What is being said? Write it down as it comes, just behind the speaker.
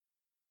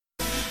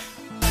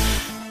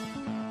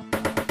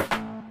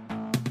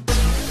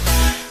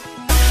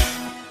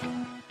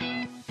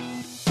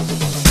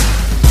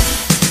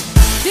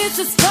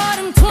This is for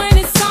them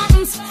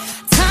 20-somethings.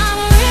 Time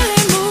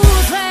really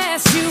moves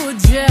fast, you were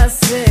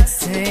just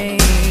 16.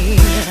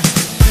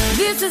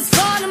 This is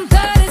for them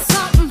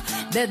 30-something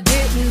that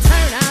didn't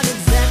turn out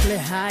exactly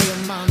how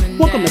your mom and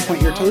Welcome to dad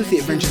Point Your Toes, the wanted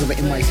adventures of an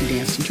NYC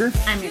dance teacher.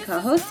 I'm your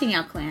co-host,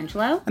 Danielle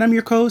Colangelo. And I'm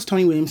your co-host,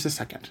 Tony Williams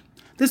II.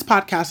 This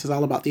podcast is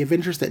all about the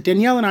adventures that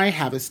Danielle and I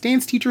have as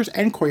dance teachers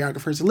and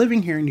choreographers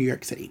living here in New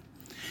York City.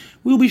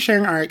 We will be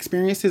sharing our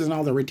experiences and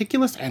all the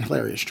ridiculous and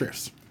hilarious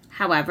drifts.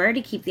 However,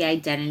 to keep the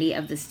identity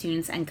of the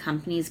students and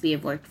companies we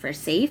have worked for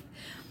safe,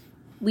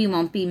 we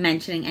won't be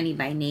mentioning any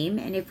by name,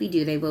 and if we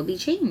do, they will be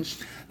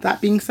changed. That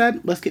being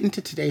said, let's get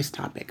into today's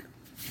topic.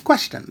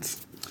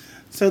 Questions.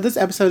 So this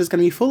episode is going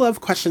to be full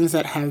of questions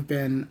that have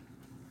been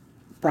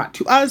brought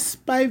to us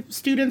by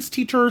students,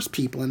 teachers,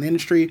 people in the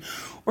industry,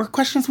 or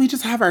questions we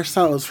just have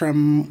ourselves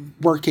from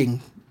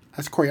working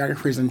as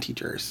choreographers and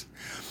teachers.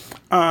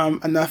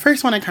 And the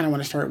first one I kind of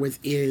want to start with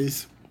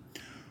is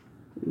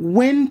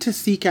when to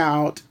seek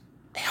out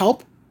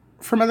help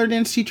from other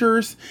dance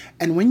teachers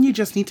and when you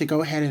just need to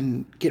go ahead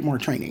and get more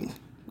training.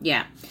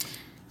 Yeah.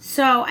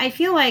 So I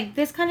feel like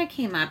this kind of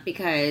came up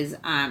because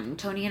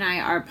Tony and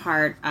I are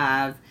part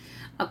of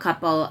a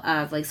couple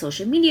of like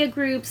social media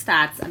groups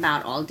that's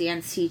about all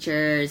dance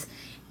teachers,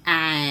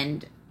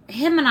 and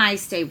him and I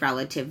stay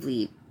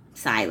relatively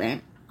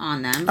silent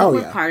on them. But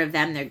we're part of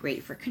them. They're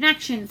great for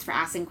connections, for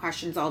asking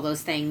questions, all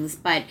those things.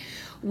 But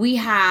we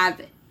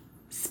have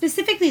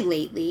specifically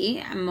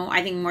lately,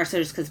 I think more so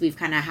just because we've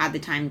kind of had the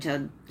time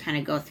to kind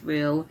of go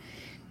through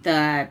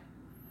the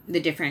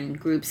different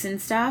groups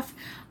and stuff,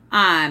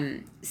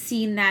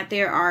 seen that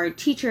there are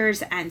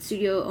teachers and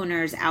studio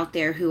owners out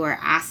there who are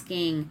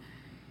asking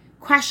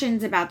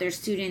questions about their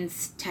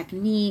students'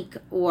 technique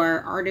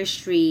or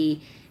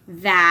artistry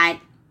that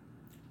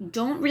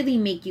don't really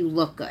make you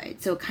look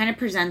good. So it kind of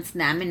presents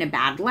them in a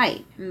bad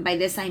light. And by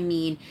this I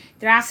mean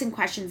they're asking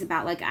questions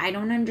about like, I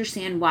don't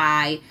understand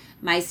why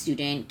my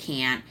student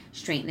can't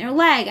straighten their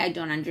leg. I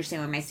don't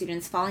understand why my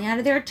student's falling out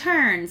of their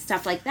turn,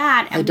 stuff like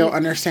that. And I don't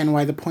understand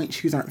why the point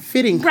shoes aren't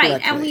fitting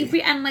correctly.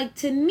 Right, and like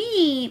to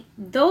me,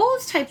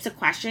 those types of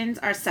questions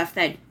are stuff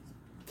that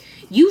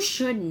you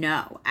should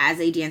know as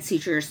a dance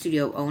teacher or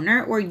studio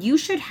owner, or you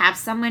should have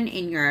someone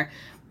in your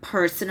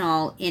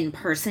personal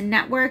in-person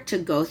network to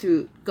go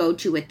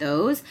to with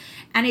those.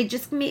 And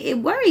it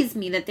worries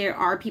me that there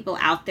are people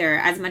out there,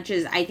 as much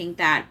as I think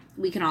that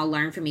we can all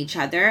learn from each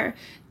other,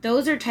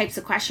 those are types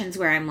of questions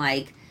where I'm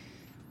like,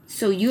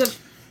 so you have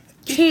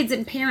kids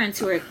and parents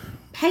who are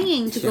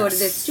paying to go to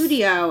this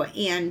studio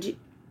and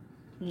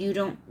you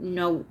don't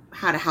know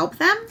how to help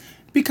them?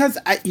 Because,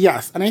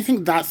 and I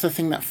think that's the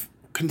thing that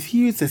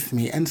confuses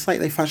me and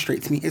slightly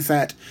frustrates me is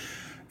that,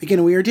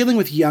 again, we are dealing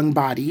with young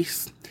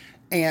bodies,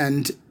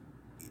 and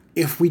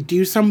if we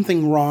do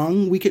something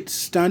wrong, we could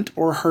stunt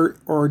or hurt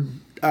or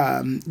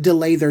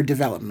delay their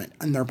development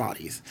in their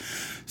bodies.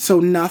 So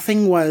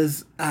nothing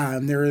was,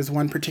 there is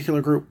one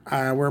particular group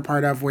we're a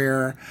part of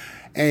where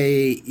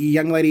a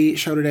young lady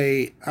showed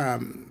a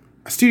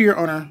studio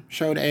owner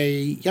showed a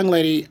young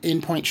lady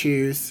in pointe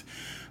shoes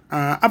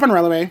up on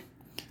releve,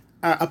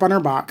 up on her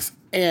box,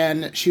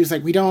 and she was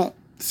like,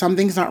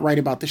 something's not right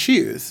about the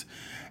shoes.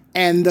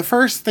 And the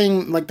first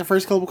thing, like the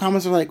first couple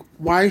comments were like,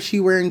 why is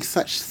she wearing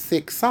such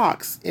thick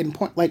socks in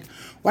point? Like,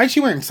 why is she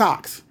wearing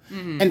socks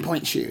and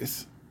pointe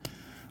shoes?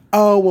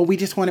 Oh, well, we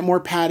just wanted more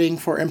padding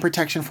and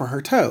protection for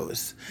her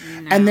toes.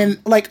 No. And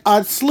then like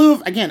a slew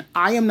of, again,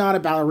 I am not a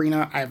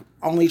ballerina. I've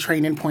only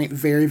trained in pointe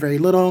very, very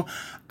little.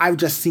 I've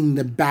just seen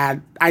the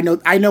bad, I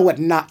know what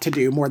not to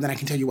do more than I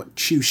can tell you what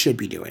shoes should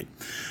be doing.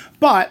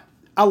 But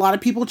a lot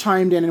of people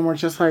chimed in and were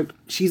just like,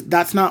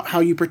 that's not how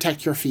you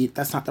protect your feet.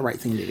 That's not the right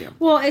thing to do.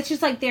 Well, it's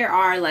just like there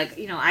are like,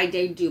 I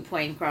did do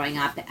pointe growing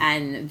up,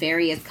 and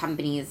various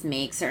companies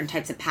make certain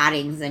types of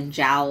paddings and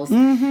gels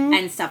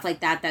and stuff like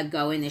that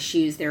go in the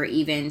shoes. There are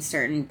even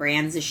certain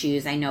brands of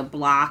shoes. I know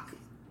Block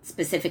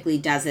specifically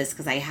does this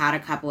because I had a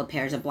couple of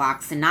pairs of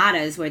Block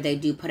Sonatas where they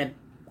do put a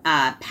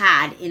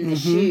pad in the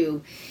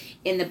shoe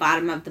in the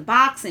bottom of the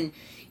box, and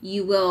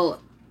you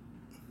will,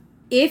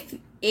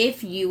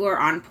 if you are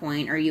on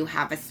pointe or you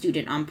have a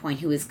student on pointe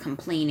who is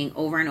complaining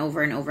over and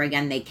over and over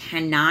again, they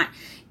cannot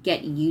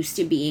get used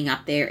to being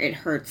up there. It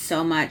hurts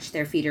so much.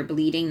 Their feet are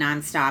bleeding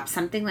nonstop,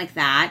 something like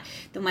that.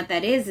 Then what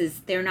that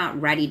is they're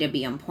not ready to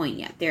be on pointe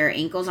yet. Their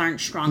ankles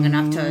aren't strong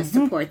enough to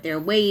support their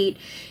weight.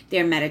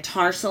 Their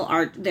metatarsals,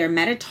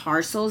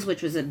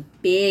 which was a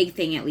big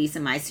thing, at least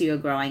in my studio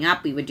growing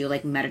up. We would do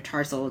like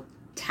metatarsal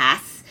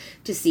tests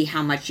to see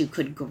how much you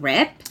could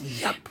grip,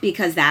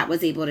 because that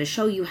was able to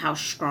show you how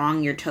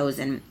strong your toes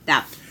and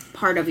that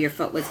part of your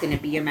foot was going to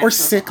be your metatarsal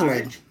or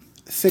sickling. arch.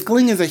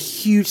 Sickling is a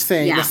huge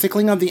thing. Yeah. The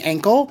sickling of the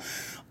ankle,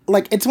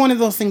 like it's one of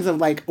those things of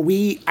like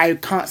I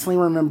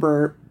constantly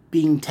remember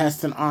being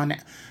tested on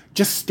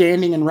just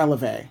standing in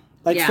releve,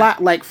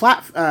 not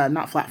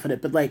flat-footed,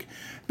 but like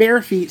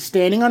bare feet,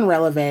 standing on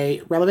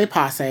releve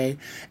passe,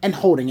 and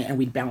holding it. And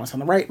we'd balance on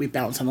the right, we'd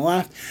balance on the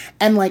left.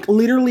 And like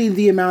literally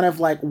the amount of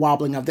like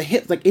wobbling of the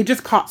hips, like it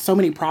just caught so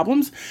many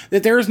problems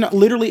that there is no,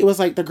 literally it was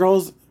like the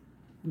girls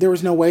there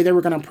was no way they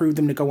were going to approve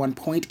them to go on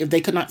point if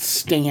they could not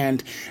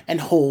stand and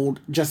hold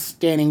just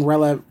standing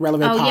relevant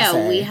passe.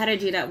 Yeah, we had to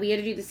do that. We had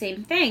to do the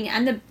same thing.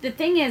 And the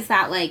thing is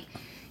that, like,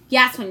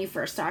 yes, when you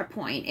first start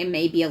point, it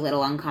may be a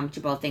little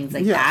uncomfortable, things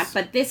like that.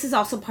 But this is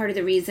also part of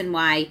the reason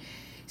why.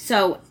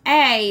 So,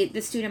 A,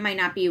 the student might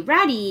not be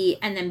ready,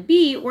 and then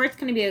B, or it's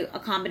going to be a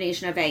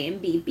combination of A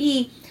and B.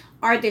 B,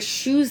 are the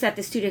shoes that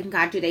the student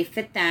got, do they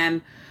fit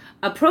them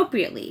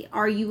appropriately?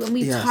 And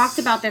we've talked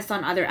about this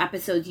on other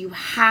episodes, you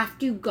have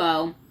to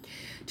go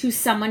to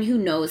someone who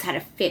knows how to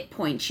fit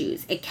point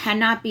shoes. It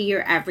cannot be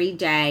your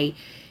everyday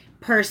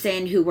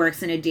person who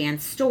works in a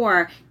dance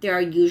store. There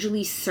are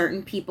usually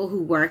certain people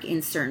who work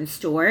in certain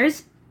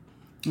stores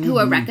who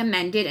are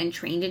recommended and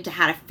trained into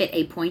how to fit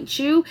a point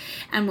shoe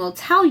and will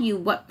tell you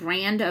what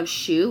brand of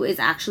shoe is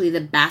actually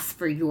the best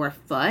for your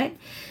foot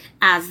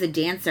as the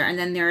dancer. And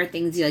then there are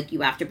things like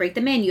you have to break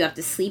them in, you have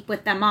to sleep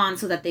with them on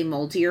so that they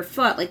mold to your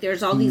foot. Like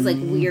there's all these like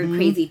weird,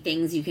 crazy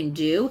things you can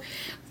do.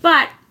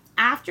 But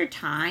after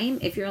time,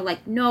 if you're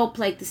like, nope,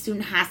 like the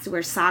student has to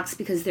wear socks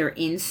because they're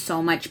in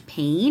so much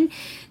pain,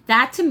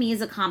 that to me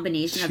is a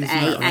combination of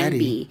A and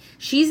B.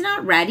 She's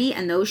not ready,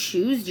 and those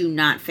shoes do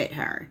not fit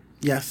her.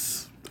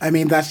 Yes. I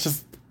mean, that's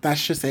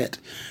just it.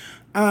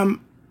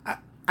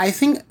 I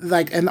think,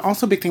 like, and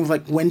also big things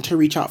like when to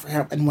reach out for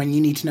help and when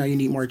you need to know you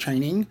need more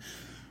training.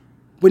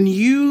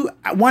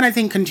 I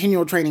think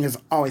continual training is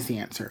always the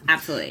answer.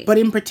 Absolutely. But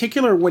in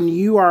particular, when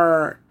you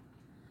are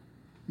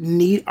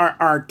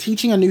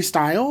teaching a new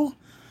style,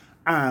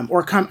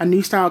 a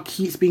new style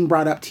keeps being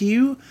brought up to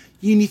you,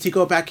 you need to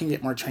go back and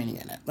get more training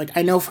in it. Like,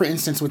 I know, for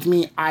instance, with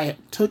me, I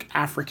took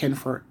African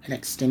for an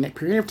extended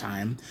period of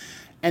time.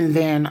 And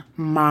then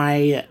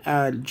my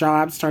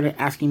job started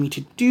asking me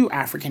to do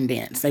African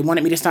dance. They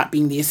wanted me to stop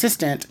being the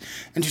assistant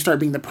and to start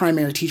being the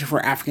primary teacher for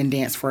African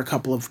dance for a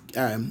couple of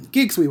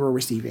gigs we were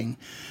receiving.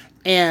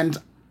 And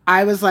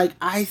I was like,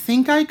 I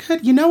think I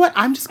could. You know what?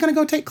 I'm just going to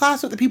go take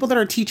class with the people that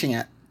are teaching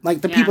it.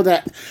 Like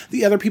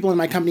the other people in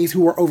my companies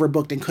who were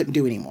overbooked and couldn't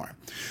do anymore.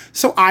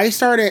 So I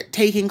started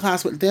taking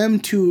class with them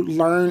to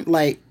learn,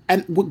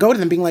 and go to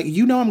them being like,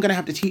 I'm going to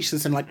have to teach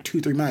this in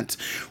 2-3 months.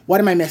 What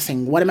am I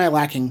missing? What am I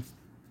lacking?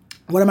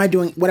 What am I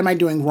doing? What am I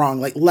doing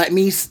wrong? Like, let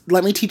me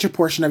teach a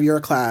portion of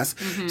your class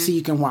so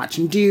you can watch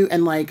and do.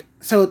 And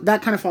so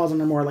that kind of falls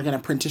under more like an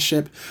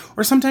apprenticeship.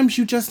 Or sometimes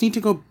you just need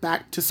to go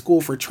back to school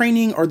for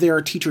training, or there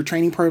are teacher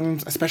training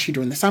programs, especially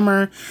during the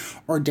summer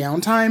or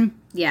downtime.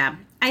 Yeah.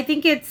 I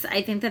think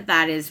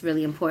that is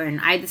really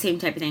important. I had the same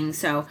type of thing.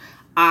 So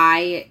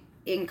I,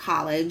 in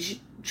college,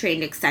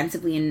 trained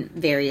extensively in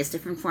various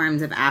different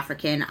forms of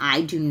African. I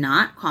do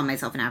not call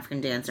myself an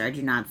African dancer. I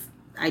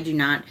do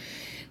not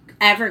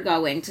ever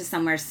go into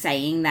somewhere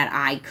saying that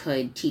I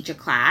could teach a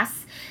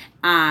class.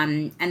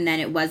 And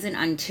then it wasn't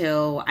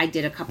until I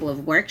did a couple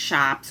of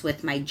workshops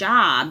with my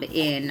job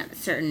in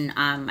certain,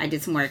 I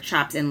did some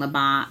workshops in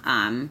Lamba.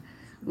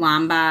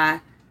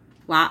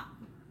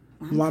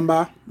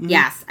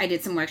 Yes, I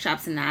did some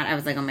workshops in that. I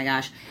was like, oh my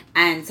gosh.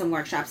 And some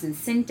workshops in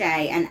Sinte.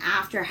 And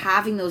after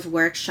having those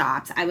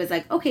workshops, I was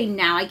like, okay,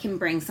 now I can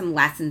bring some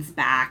lessons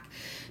back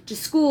to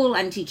school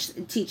and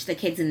teach the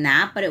kids in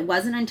that. But it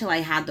wasn't until I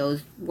had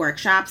those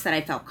workshops that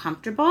I felt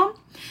comfortable,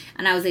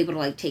 and I was able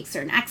to take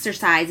certain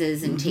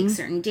exercises and take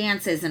certain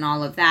dances and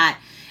all of that.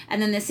 And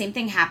then the same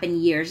thing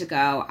happened years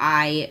ago.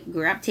 I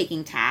grew up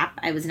taking tap.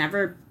 I was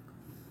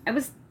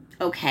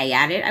okay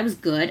at it. I was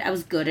good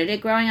at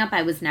it growing up.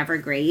 I was never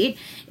great.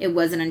 It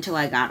wasn't until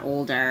I got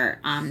older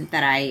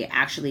that I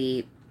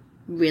actually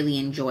really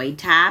enjoyed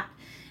tap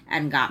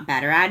and got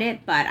better at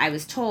it. But I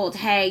was told,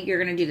 hey,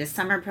 you're going to do this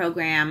summer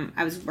program.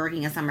 I was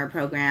working a summer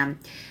program.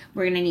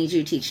 We're going to need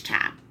you to teach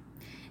tap.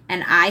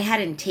 And I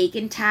hadn't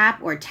taken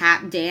tap or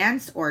tap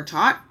dance or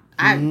taught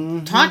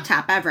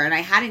tap ever. And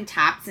I hadn't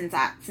tapped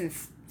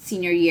since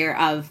senior year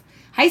of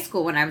high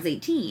school when I was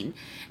 18.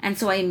 And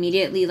so I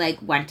immediately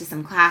went to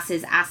some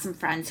classes, asked some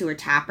friends who were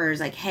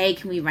tappers, hey,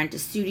 can we rent a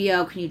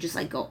studio? Can you just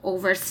go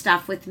over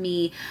stuff with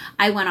me?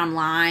 I went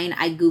online,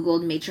 I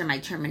Googled, made sure my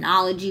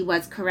terminology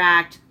was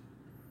correct.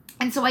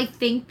 And so I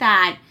think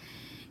that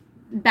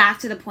back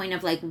to the point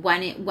of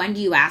when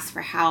do you ask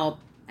for help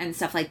and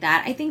stuff like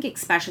that, I think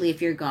especially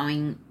if you're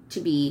going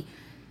to be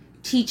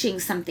teaching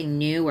something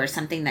new or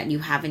something that you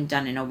haven't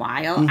done in a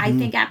while, I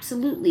think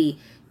absolutely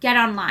get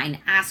online,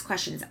 ask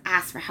questions,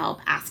 ask for help,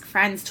 ask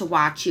friends to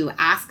watch you,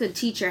 ask a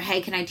teacher,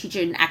 hey, can I teach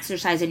you an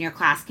exercise in your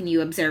class? Can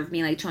you observe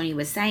me, like Tony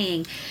was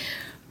saying?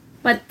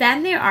 But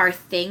then there are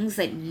things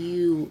that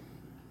you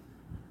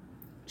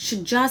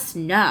should just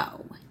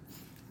know.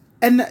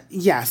 And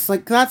yes,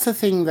 that's the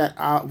thing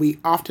that we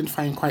often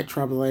find quite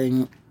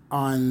troubling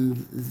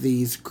on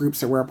these groups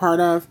that we're a part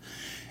of,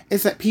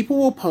 is that people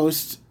will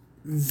post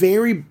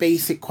very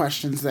basic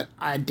questions that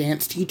a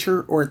dance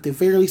teacher, or at the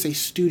very least a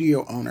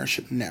studio owner,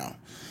 should know.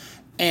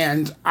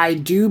 And I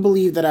do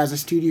believe that as a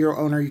studio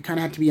owner, you kind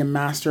of have to be a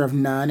master of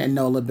none and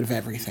know a little bit of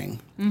everything.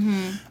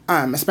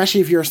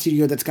 Especially if you're a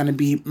studio that's going to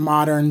be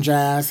modern,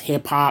 jazz,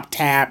 hip-hop,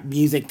 tap,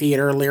 music,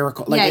 theater,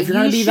 lyrical. If you're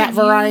going to be that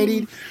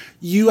variety,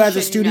 you as a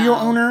should studio know.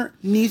 owner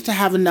needs to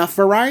have enough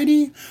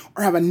variety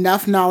or have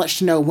enough knowledge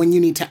to know when you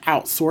need to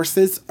outsource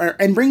this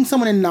and bring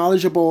someone in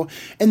knowledgeable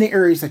in the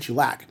areas that you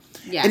lack.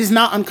 Yeah. It is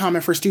not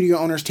uncommon for studio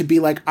owners to be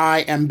like, I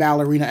am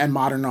ballerina and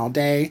modern all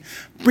day.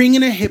 Bring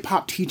in a hip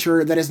hop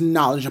teacher that is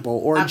knowledgeable,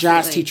 or a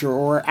jazz Absolutely. teacher,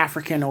 or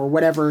African, or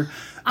whatever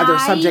other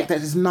subject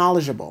that is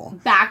knowledgeable.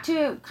 Back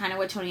to kind of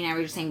what Tony and I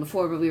were just saying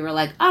before, but we were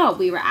like,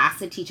 we were asked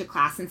to teach a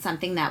class in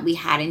something that we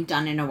hadn't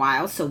done in a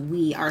while, so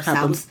we ourselves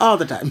Happens all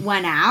the time.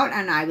 went out,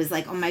 and I was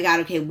like, oh my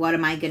god, okay, what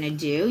am I gonna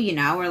do? You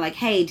know, we're like,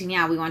 hey,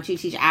 Danielle, we want you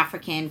to teach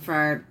African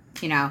for,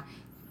 you know,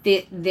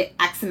 the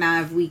X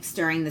amount of weeks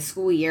during the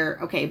school year.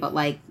 Okay, but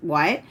like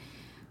what?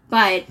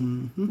 But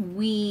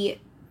we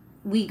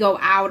go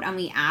out and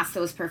we ask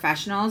those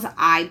professionals.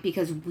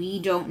 Because we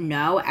don't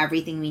know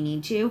everything we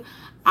need to.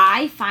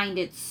 I find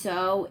it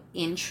so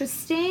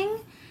interesting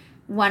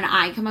when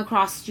I come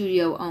across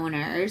studio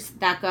owners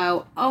that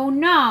go, oh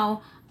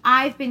no,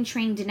 I've been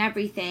trained in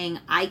everything.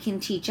 I can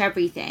teach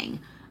everything.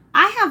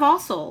 I have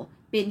also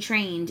been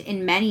trained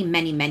in many,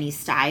 many, many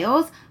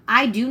styles.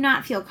 I do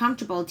not feel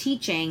comfortable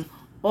teaching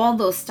all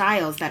those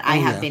styles that I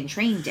have been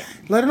trained in.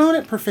 Let alone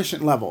at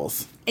proficient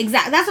levels.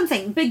 Exactly. That's what I'm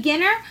saying.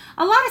 Beginner,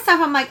 a lot of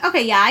stuff I'm like,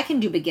 okay, yeah, I can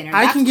do beginner.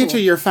 I can get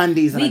cool. you your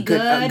fundies and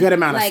a good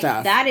amount of like,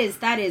 stuff. That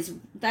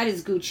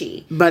is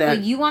Gucci.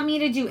 But you want me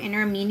to do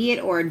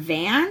intermediate or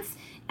advanced,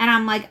 and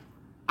I'm like,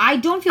 I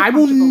don't feel I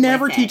will comfortable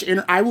never with teach.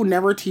 it. I will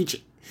never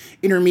teach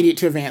intermediate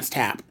to advanced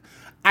tap.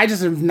 I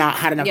just have not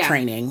had enough Yeah.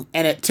 training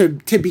and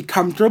to be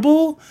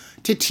comfortable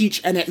to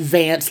teach an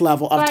advanced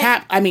level of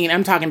tap. I mean,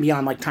 I'm talking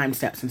beyond like time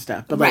steps and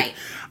stuff. But like, Right.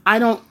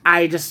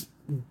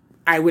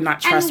 I would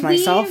not trust And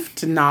myself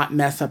to not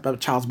mess up a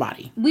child's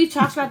body. We've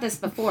talked about this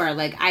before.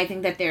 Like, I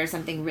think that there's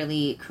something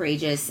really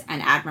courageous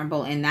and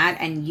admirable in that.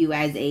 And you,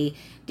 as a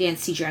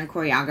dance teacher and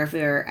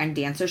choreographer and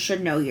dancer,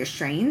 should know your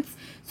strengths.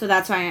 So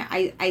that's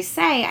why I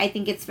say I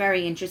think it's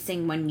very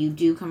interesting when you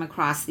do come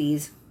across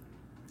these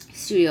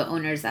studio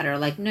owners that are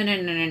like,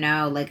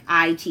 no. Like,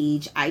 I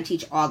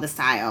teach all the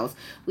styles.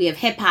 We have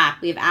hip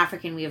hop, we have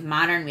African, we have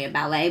modern, we have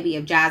ballet, we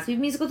have jazz, we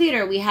have musical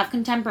theater, we have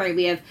contemporary,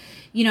 we have,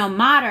 you know,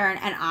 modern,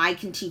 and I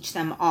can teach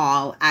them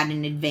all at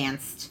an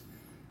advanced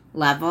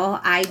level.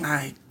 I'm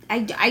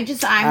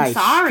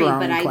sorry,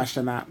 but I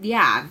question that.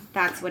 Yeah,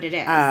 that's what it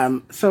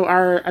is. So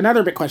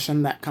another big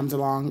question that comes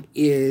along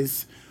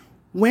is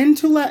when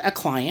to let a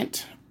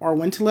client or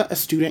when to let a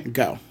student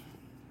go.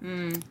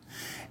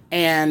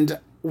 And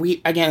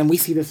we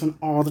see this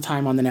all the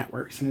time on the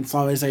networks, and it's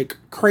always like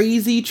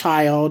crazy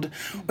child.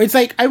 It's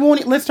like,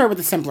 let's start with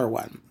the simpler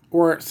one,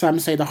 or some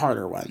say the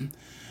harder one.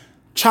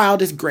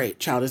 Child is great.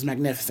 Child is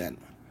magnificent.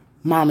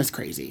 Mom is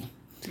crazy.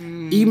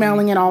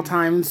 Emailing at all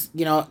times,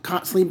 you know,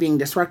 constantly being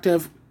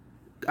disruptive,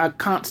 a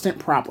constant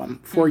problem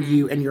for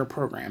you and your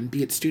program,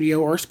 be it studio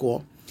or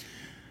school.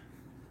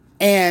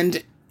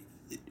 And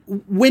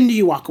when do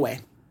you walk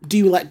away? Do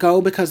you let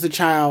go because the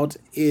child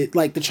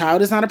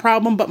is not a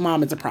problem, but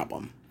mom is a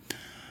problem?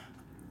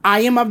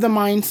 I am of the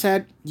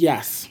mindset,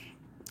 yes.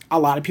 A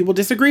lot of people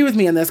disagree with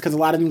me on this because a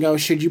lot of them go,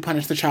 should you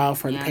punish the child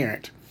for the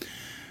parent?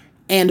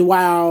 And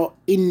while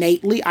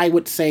innately I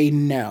would say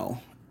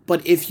no,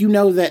 but if you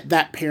know that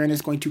that parent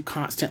is going to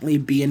constantly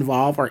be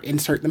involved or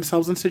insert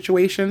themselves in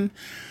situation,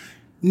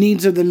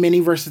 needs of the many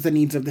versus the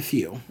needs of the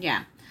few.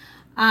 Yeah.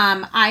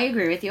 I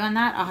agree with you on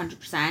that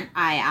 100%.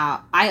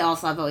 I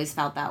also have always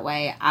felt that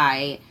way.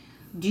 I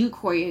do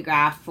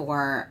choreograph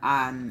for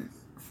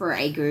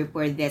a group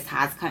where this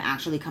has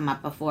actually come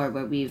up before,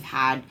 where we've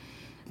had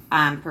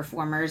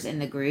performers in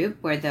the group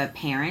where the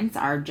parents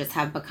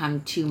have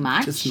become too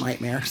much. Just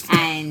nightmares.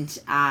 And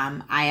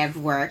I have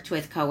worked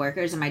with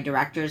coworkers and my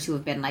directors who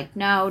have been like,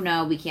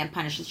 no, we can't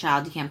punish the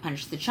child. You can't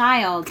punish the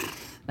child.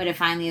 But it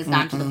finally has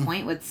gotten to the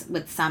point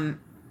with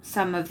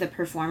some of the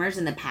performers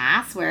in the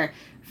past where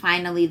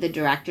finally the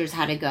directors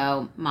had to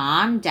go,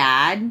 mom,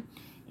 dad,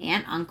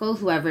 aunt, uncle,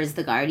 whoever is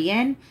the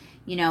guardian,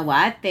 you know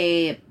what?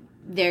 They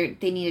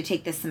need to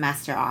take this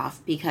semester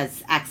off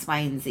because X, Y,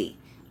 and Z.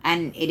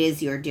 And it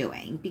is your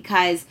doing.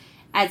 Because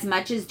as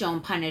much as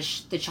don't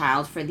punish the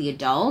child for the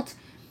adult,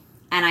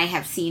 and I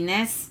have seen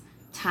this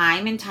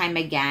time and time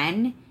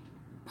again,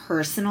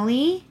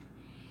 personally,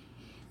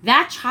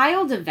 that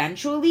child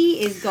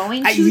eventually is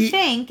going to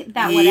think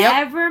that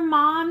whatever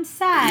mom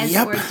says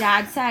or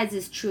dad says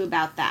is true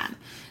about them.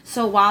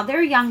 So while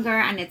they're younger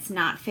and it's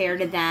not fair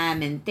to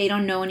them and they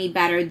don't know any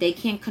better, they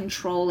can't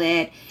control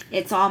it,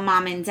 it's all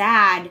mom and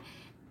dad,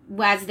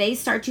 as they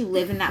start to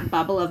live in that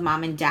bubble of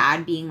mom and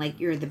dad being like,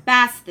 you're the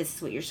best, this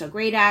is what you're so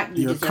great at,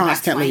 you're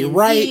constantly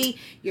right,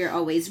 you're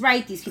always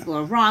right, these people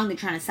are wrong, they're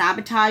trying to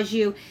sabotage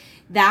you.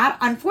 That,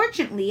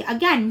 unfortunately,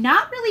 again,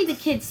 not really the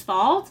kid's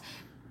fault,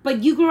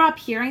 but you grew up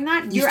hearing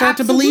that, you're start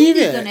to believe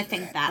it. Going to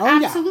think that.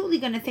 Oh, absolutely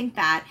going to think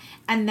that.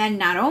 And then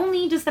not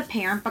only does the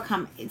parent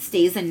it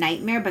stays a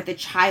nightmare, but the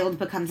child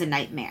becomes a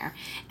nightmare.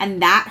 And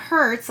that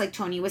hurts, like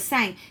Tony was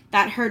saying,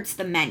 that hurts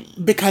the many.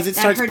 Because it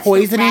starts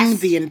poisoning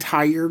the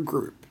entire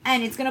group.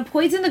 And it's going to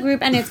poison the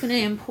group, and it's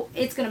going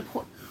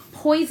to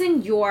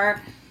poison your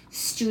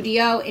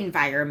studio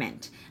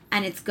environment.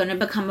 and it's going to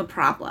become a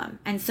problem.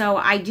 And so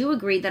I do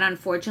agree that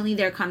unfortunately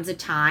there comes a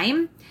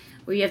time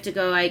where you have to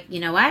go like, you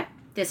know what?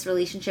 This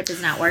relationship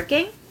is not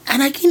working.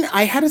 And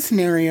I had a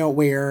scenario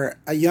where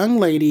a young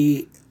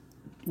lady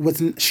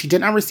she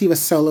did not receive a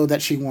solo that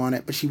she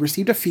wanted, but she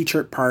received a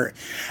featured part,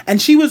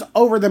 and she was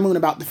over the moon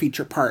about the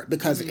featured part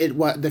because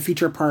the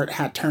featured part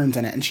had turns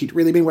in it, and she'd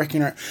really been working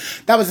her.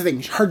 That was the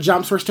thing. Her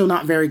jumps were still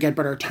not very good,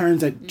 but her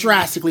turns had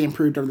drastically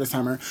improved over the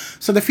summer.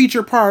 So the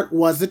featured part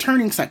was the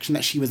turning section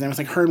that she was in. It was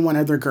like her and one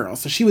other girl.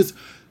 So she was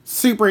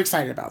super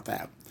excited about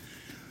that.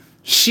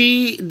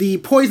 The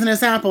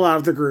poisonous apple out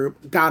of the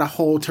group, got a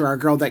hold to our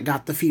girl that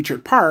got the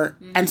featured part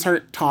and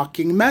started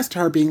talking mess to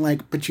her, being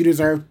like, but you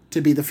deserve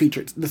to be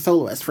the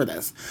soloist for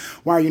this.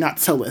 Why are you not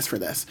soloist for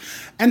this?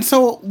 And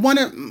so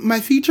my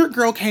featured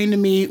girl came to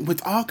me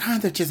with all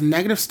kinds of just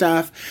negative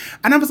stuff.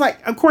 And I was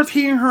like, of course,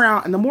 hearing her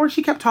out. And the more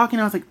she kept talking,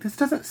 I was like, this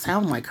doesn't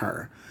sound like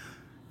her.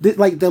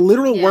 The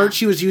literal words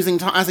she was using,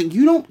 I was like,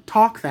 you don't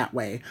talk that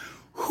way.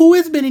 Who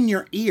has been in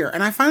your ear?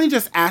 And I finally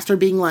just asked her,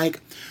 being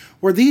like,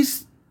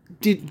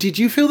 did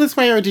you feel this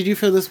way, or did you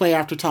feel this way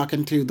after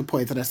talking to the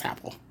poisonous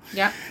apple?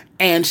 Yeah.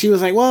 And she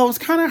was like, well, it was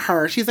kind of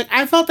her. She's like,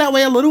 I felt that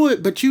way a little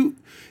bit, but you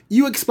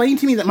explained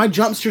to me that my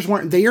jumps just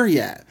weren't there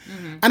yet.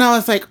 Mm-hmm. And I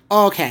was like,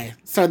 okay.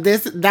 So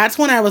that's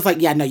when I was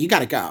like, yeah, no, you got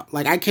to go.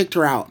 Like, I kicked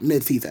her out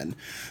mid-season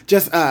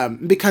just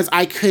because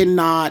I could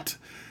not.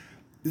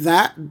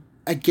 That,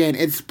 again,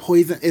 it's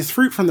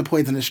fruit from the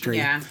poisonous tree.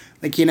 Yeah.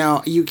 Like,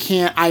 you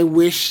can't. I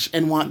wish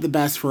and want the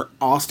best for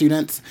all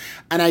students.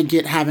 And I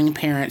get having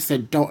parents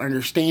that don't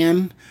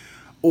understand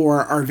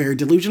or are very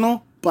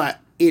delusional, but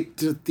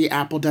the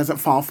apple doesn't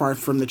fall far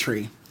from the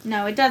tree.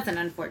 No, it doesn't,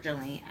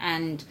 unfortunately.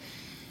 And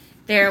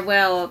there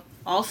will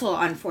also,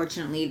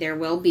 unfortunately, there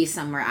will be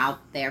somewhere out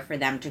there for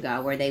them to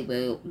go where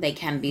they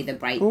can be the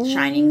bright,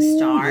 shining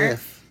star.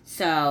 Yes.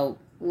 So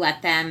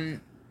let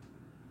them,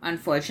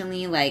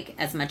 unfortunately, like,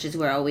 as much as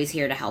we're always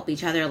here to help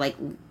each other, like,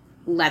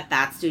 let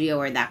that studio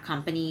or that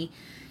company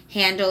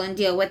handle and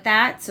deal with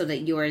that so that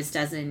yours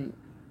doesn't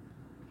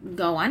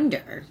go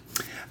under.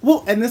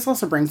 Well, and this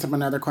also brings up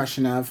another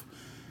question of,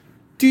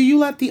 do you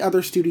let the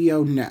other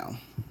studio know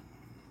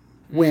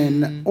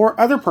when, or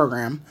other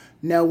program,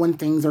 know when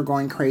things are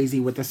going crazy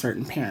with a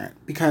certain parent?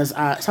 Because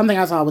something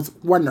I saw was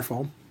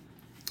wonderful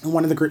in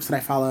one of the groups that I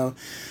follow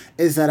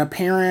is that a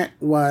parent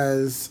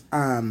was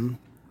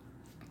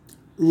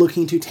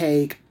looking to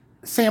take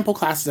sample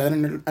classes at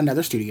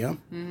another studio.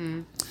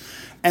 Mm-hmm.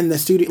 And the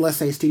studio, let's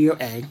say Studio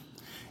A.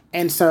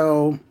 And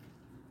so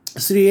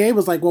Studio A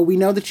was like, well, we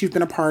know that you've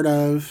been a part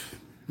of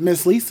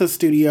Miss Lisa's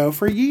studio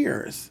for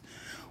years.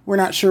 We're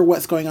not sure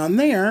what's going on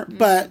there,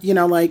 but,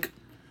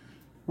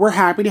 we're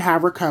happy to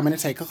have her come in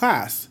and take a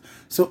class.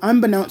 So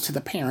unbeknownst to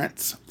the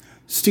parents,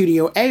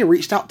 Studio A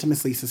reached out to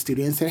Miss Lisa's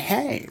studio and said,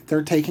 hey,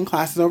 they're taking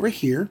classes over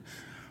here.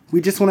 We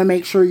just want to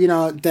make sure,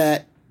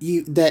 that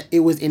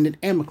it was ended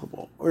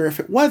amicable. Or if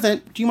it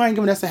wasn't, do you mind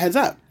giving us a heads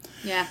up?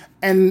 Yeah.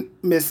 And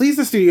Miss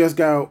Lisa Studios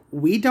go,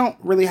 we don't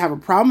really have a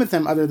problem with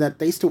them other than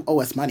they still owe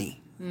us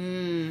money.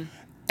 Mm.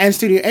 And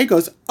Studio A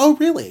goes, oh,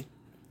 really?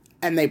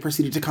 And they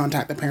proceeded to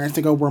contact the parents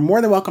to go, we're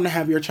more than welcome to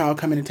have your child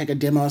come in and take a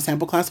demo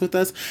sample class with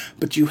us,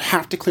 but you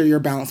have to clear your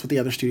balance with the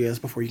other studios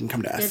before you can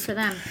come to us. Good for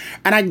them.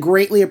 And I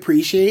greatly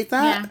appreciate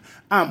that.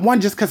 Yeah.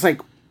 One, just because,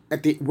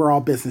 we're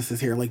all businesses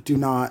here. Like,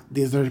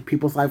 these are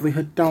people's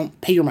livelihood. Don't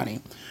pay your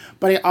money.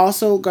 But I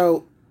also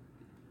go,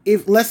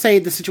 if, let's say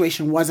the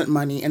situation wasn't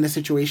money and the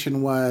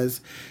situation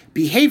was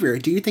behavior,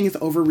 do you think it's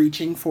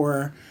overreaching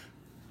for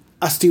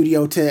a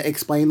studio to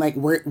explain, like,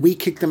 we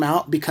kicked them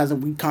out because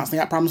we constantly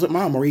had problems with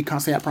mom, or we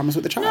constantly had problems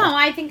with the child? No,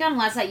 I think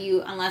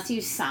unless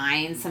you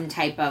sign some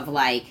type of,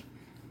 like,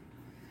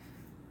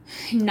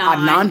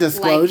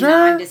 non-disclosure?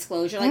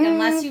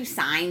 Unless you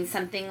sign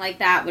something like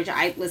that, which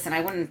I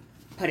wouldn't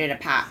put it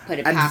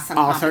past some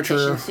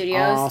competition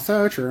studios.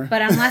 Also true.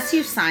 But unless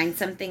you sign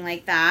something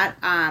like that,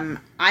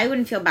 I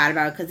wouldn't feel bad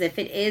about it, because if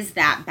it is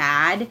that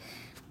bad,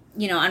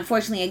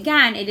 unfortunately,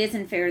 again, it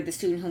isn't fair to the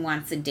student who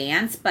wants to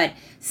dance. But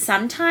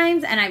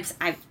sometimes, and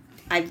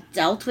I've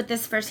dealt with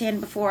this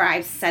firsthand before.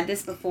 I've said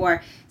this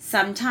before.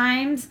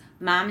 Sometimes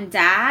mom and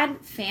dad,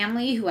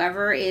 family,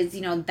 whoever is,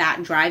 that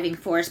driving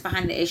force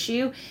behind the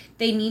issue,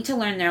 they need to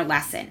learn their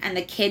lesson. And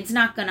the kid's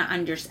not going to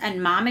understand.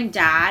 And mom and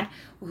dad,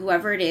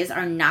 whoever it is,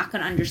 are not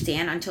going to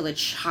understand until the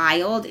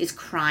child is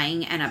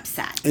crying and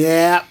upset.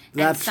 Yeah,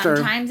 that's true. And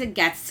sometimes it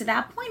gets to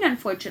that point,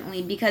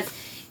 unfortunately, because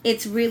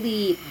it's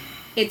really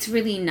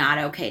not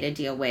okay to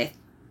deal with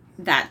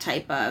that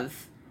type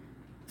of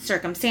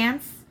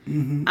circumstance.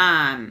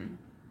 Mm-hmm.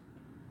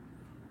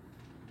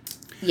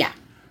 Yeah.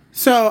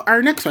 So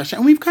our next question,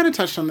 and we've kind of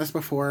touched on this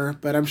before,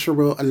 but I'm sure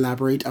we'll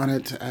elaborate on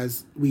it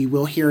as we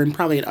will here and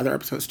probably in other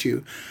episodes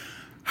too.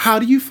 How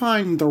do you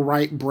find the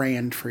right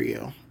brand for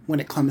you when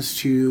it comes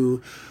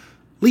to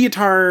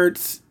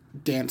leotards,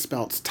 dance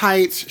belts,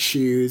 tights,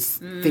 shoes,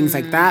 things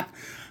like that?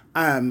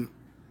 I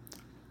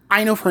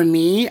know for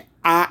me,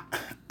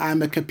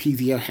 I'm a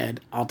Capezio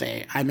head all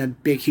day. I'm a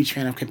big, huge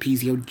fan of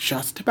Capezio,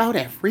 just about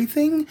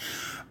everything.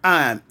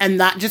 And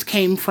that just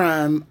came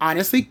from,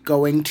 honestly,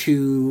 going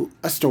to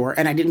a store.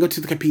 And I didn't go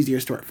to the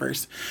Capezio store at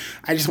first.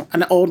 I just went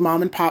an old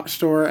mom and pop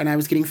store, and I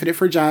was getting fitted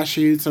for jazz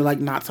shoes, so, like,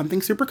 not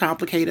something super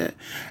complicated.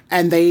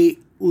 And they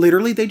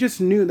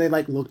just knew. They,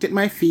 like, looked at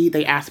my feet.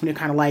 They asked me to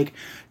kind of, like,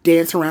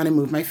 dance around and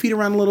move my feet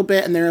around a little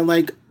bit. And they're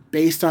like,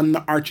 based on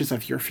the arches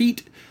of your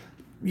feet,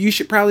 you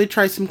should probably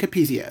try some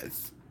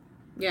Capezios.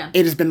 Yeah.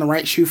 It has been the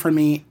right shoe for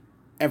me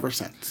ever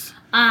since.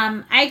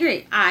 I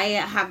agree. I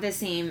have the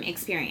same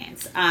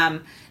experience.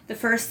 The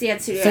first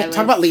dance studio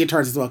Talk about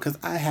leotards as well, because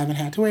I haven't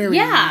had to wear any.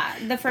 Yeah,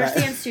 the first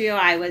dance studio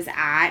I was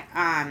at,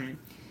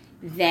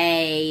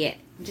 they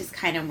just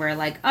kind of were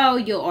like, oh,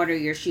 you'll order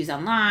your shoes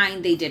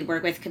online. They did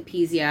work with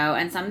Capezio,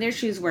 and some of their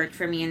shoes worked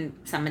for me and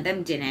some of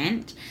them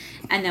didn't.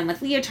 And then with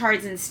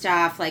leotards and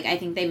stuff, like, I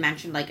think they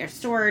mentioned, like, a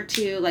store or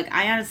two. Like,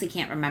 I honestly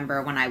can't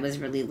remember when I was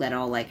really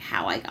little, like,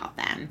 how I got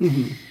them.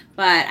 Mm-hmm.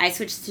 But I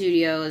switched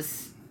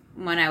studios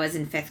when I was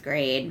in 5th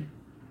grade.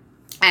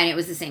 And it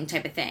was the same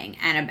type of thing.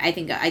 And I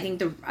think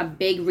a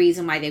big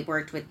reason why they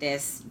worked with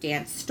this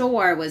dance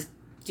store was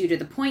due to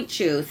the point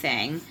shoe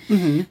thing.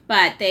 Mm-hmm.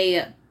 But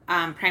they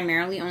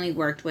primarily only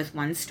worked with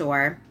one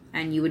store,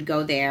 and you would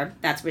go there.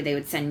 That's where they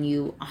would send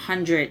you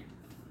 100%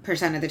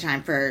 of the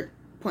time for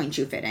point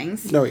shoe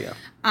fittings. Oh, yeah.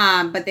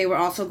 But they were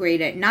also great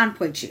at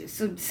non-point shoes.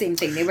 So same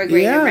thing. They were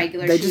great at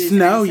regular they shoes. Just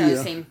know and so you.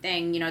 Same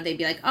thing. You know, they'd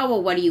be like, oh,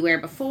 well, what do you wear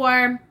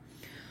before?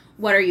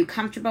 What are you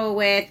comfortable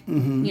with?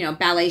 Mm-hmm. You know,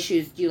 ballet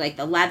shoes, do you like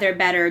the leather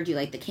better? Do you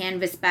like the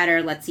canvas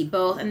better? Let's see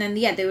both. And then,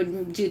 yeah, they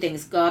would do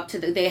things. Go up to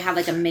they have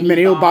like a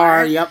mini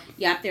bar. Yep.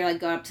 Yep, they're like,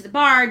 go up to the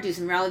bar, do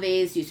some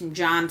releves, do some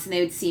jumps, and they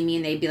would see me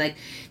and they'd be like,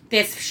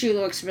 this shoe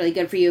looks really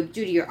good for you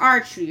due to your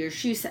arch, due to your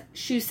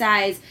shoe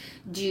size,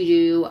 due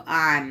to,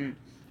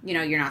 you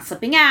know, you're not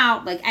slipping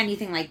out, like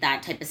anything like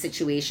that type of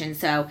situation.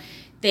 So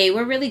they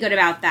were really good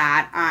about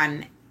that.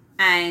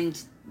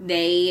 And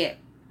they...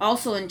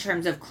 Also, in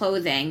terms of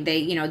clothing,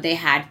 they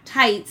had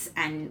tights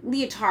and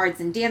leotards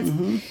and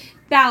dance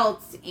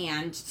belts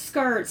and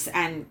skirts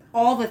and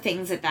all the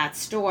things at that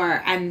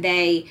store. And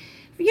they,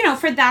 you know,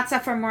 for that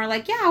stuff are more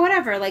like, yeah,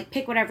 whatever, like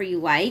pick whatever you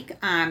like.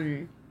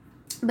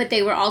 But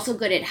they were also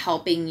good at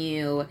helping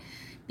you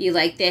be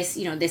like, this,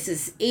 you know, this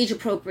is age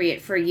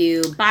appropriate for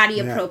you, body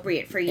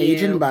appropriate for you.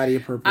 Age and body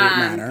appropriate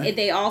matter.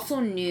 They also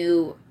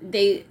knew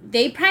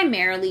they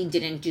primarily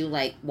didn't do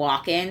like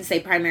walk-ins. They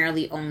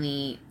primarily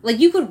only, like,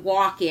 you could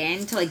walk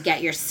in to like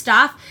get your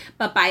stuff,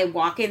 but by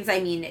walk-ins I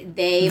mean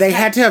they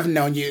had to have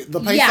known you. The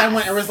place I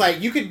went, it was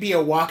like you could be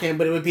a walk-in,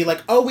 but it would be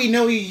like, oh, we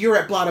know you. You're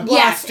at blah blah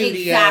blah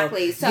studio.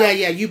 Exactly. So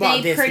yeah, you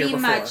bought this here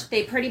before.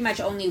 They pretty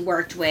much only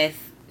worked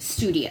with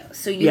studios.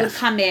 So you would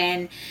come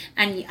in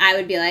and I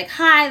would be like,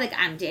 hi, like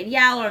I'm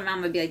Danielle, or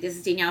mom would be like, this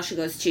is Danielle, she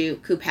goes to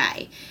Coupe.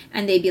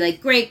 And they'd be like,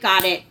 great,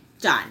 got it,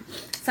 done.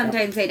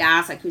 Sometimes they'd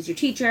ask like, who's your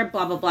teacher,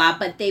 blah blah blah,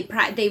 but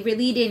they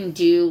really didn't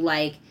do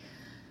like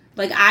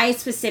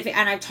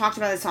and I've talked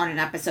about this on an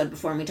episode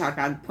before when we talked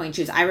about point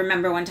shoes. I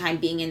remember one time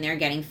being in there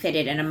getting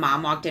fitted and a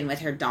mom walked in with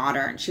her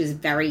daughter and she was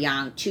very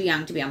young, too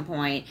young to be on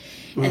point.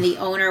 And the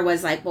owner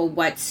was like, well,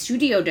 what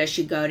studio does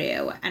she go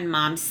to? And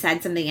mom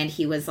said something and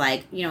he was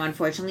like, you know,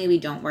 unfortunately we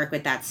don't work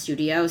with that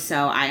studio,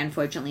 so I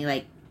unfortunately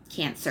like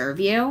can't serve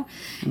you.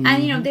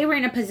 And, you know, they were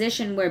in a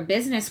position where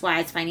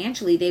business-wise,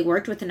 financially, they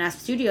worked with enough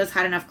studios,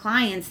 had enough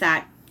clients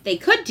that they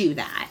could do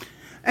that.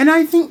 And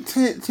I think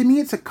to me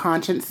it's a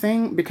conscience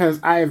thing, because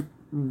I've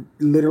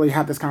literally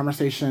had this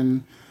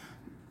conversation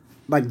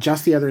like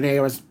just the other day.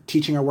 I was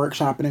teaching a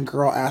workshop and a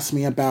girl asked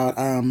me about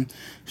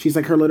she's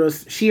like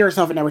she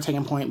herself had never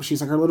taken point, but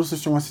she's like her little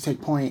sister wants to take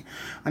point.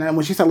 And then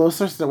when she said little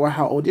sister, well,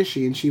 how old is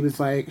she? And she was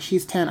like,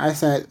 she's 10. I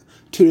said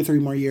 2 to 3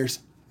 more years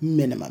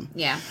minimum.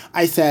 Yeah.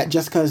 I said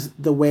just because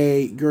the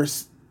way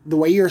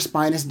your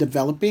spine is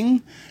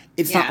developing,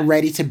 it's not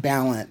ready to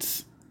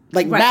balance.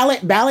 Like,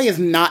 ballet is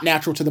not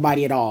natural to the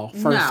body at all,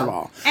 first of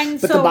all.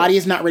 But the body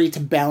is not ready to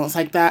balance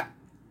like that.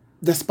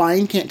 The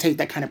spine can't take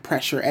that kind of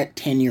pressure at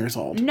 10 years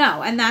old.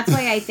 No, and that's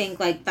why I think,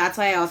 like, that's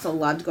why I also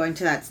loved going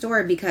to that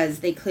store, because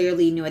they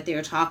clearly knew what they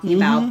were talking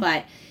about.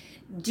 But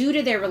due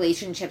to their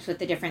relationships with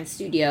the different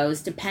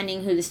studios,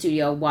 depending who the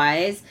studio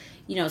was,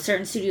 you know,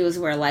 certain studios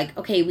were like,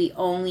 okay, we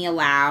only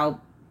allow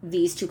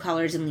these 2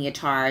 colors in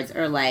leotards,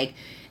 or like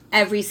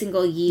every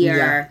single year...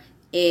 Yeah.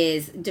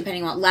 Is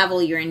depending on what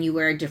level you're in, you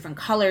wear a different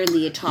color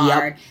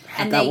leotard.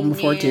 And they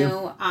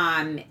knew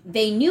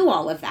they knew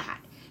all of that.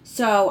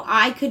 So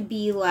I could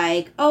be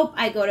like, oh,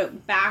 I go to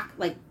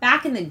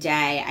back in the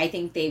day, I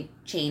think they've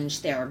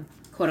changed their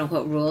quote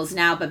unquote rules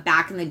now, but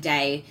back in the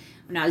day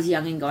when I was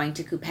young and going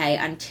to Coupe,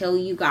 until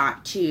you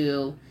got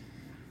to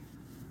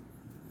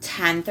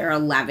 10th or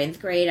 11th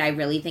grade, I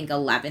really think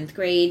 11th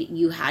grade,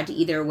 you had to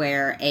either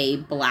wear a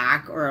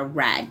black or a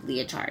red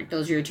leotard.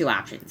 Those were your 2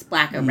 options,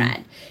 black or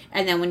red.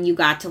 And then when you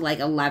got to like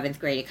 11th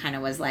grade, it kind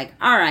of was like,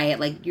 all right,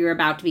 like you're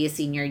about to be a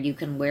senior, you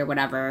can wear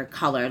whatever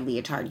color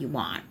leotard you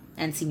want.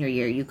 And senior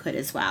year, you could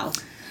as well.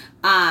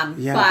 But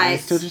I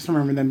still just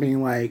remember them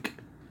being like,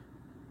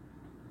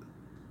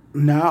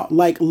 No,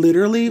 like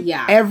literally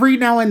Yeah. every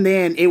now and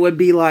then it would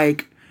be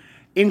like,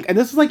 and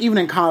this was like even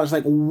in college,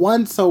 like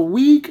once a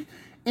week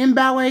in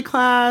ballet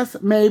class,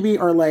 maybe,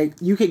 or like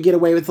you could get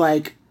away with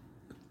like,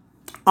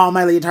 all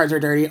my leotards are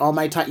dirty, all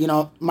my,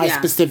 my Yeah.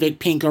 specific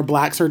pink or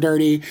blacks are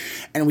dirty,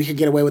 and we could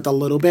get away with a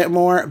little bit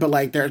more, but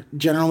like they're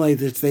generally,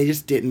 they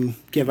just didn't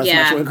give us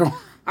much wiggle room.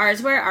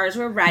 Ours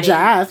were red.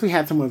 Jazz, we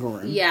had some wiggle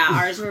room. Yeah,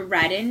 ours were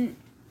red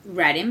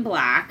and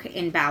black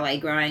in ballet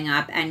growing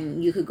up,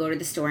 and you could go to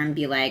the store and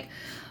be like,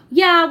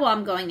 yeah, well,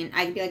 I'm going in.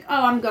 I could be like,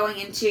 oh, I'm going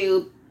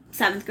into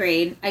 7th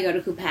grade. I go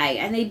to Coupe,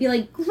 and they'd be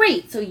like,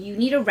 great. So you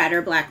need a red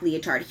or black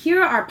leotard.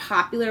 Here are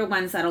popular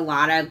ones that a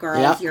lot of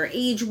girls your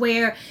age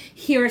wear.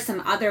 Here are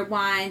some other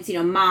ones. You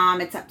know, mom,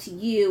 it's up to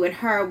you and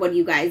her. What do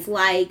you guys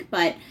like?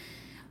 But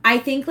I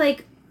think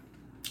like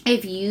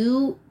if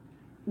you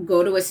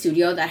go to a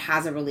studio that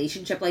has a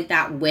relationship like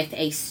that with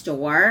a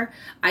store,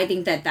 I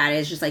think that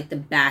is just like the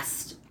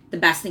best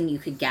thing you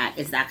could get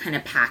is that kind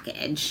of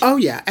package. Oh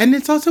yeah, and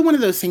it's also one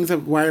of those things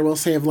of where I will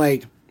say of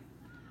like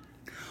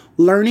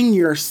learning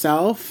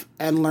yourself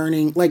and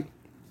learning like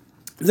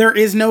there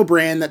is no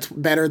brand that's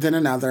better than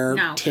another.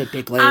 No.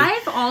 Typically.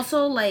 I've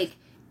also like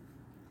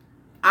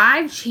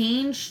I've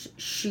changed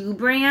shoe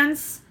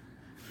brands.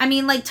 I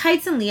mean, like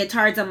tights and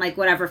leotards, I'm like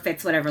whatever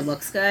fits, whatever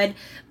looks good.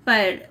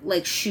 But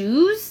like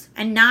shoes,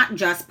 and not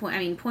just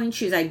point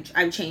shoes.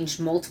 I've changed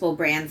multiple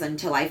brands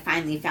until I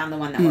finally found the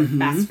one that worked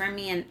best for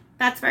me, and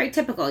that's very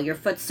typical. Your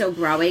foot's still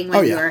growing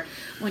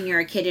when you're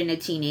a kid and a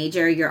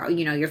teenager.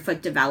 Your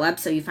foot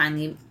develops, so you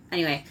finally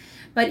anyway.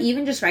 But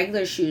even just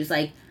regular shoes,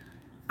 like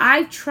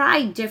I've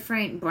tried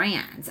different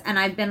brands, and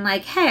I've been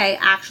like, hey, I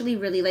actually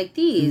really like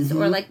these,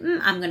 or like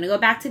I'm gonna go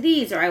back to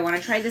these, or I want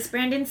to try this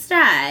brand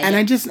instead. And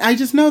I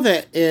just know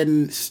that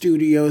in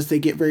studios they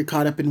get very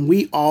caught up in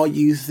we all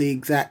use the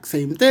exact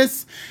same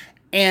this,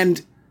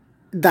 and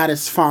that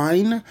is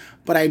fine.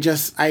 But I've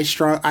just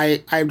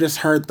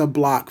heard the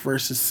Block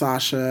versus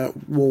Sasha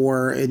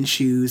war in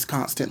shoes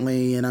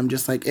constantly, and I'm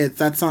just like,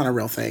 that's not a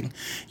real thing.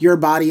 Your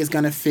body is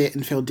gonna fit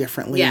and feel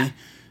differently,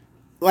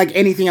 like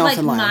anything else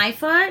in life. Like my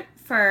foot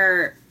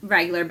for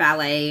regular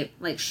ballet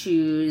like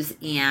shoes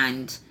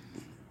and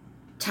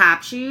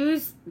tap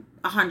shoes,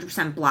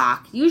 100%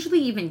 Block. Usually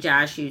even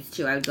jazz shoes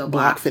too. I would go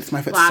Block. Block fits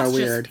my foot Block's so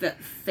weird.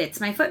 Fits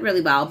my foot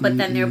really well. But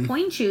then their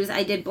point shoes,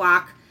 I did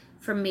Block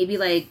for maybe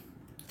like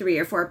 3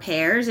 or 4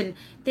 pairs, and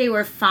they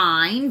were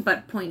fine.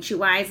 But point shoe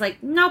wise,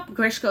 like nope,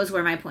 Grishko's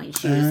were my point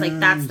shoes. Like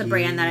that's the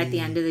brand that at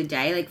the end of the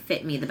day like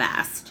fit me the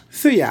best.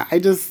 So yeah,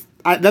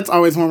 that's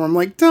always one where I'm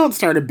like, don't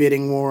start a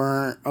bidding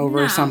war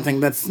over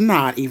something that's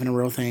not even a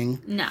real thing.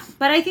 No,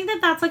 but I think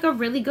that's like a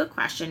really good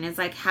question. Is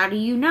like, how do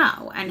you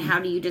know and how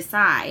do you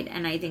decide?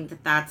 And I think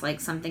that's like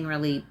something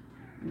really,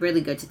 really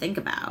good to think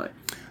about.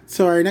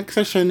 So our next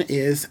session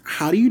is,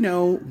 how do you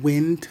know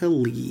when to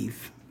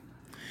leave?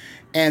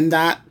 And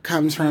that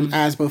comes from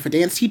as both a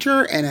dance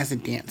teacher and as a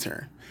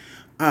dancer.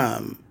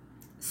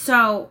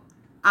 So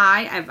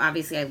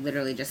I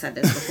literally just said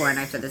this before, and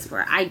I've said this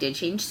before. I did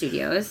change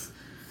studios.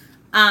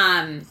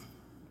 I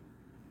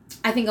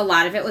think a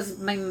lot of it was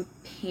my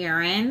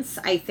parents.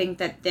 I think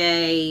that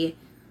they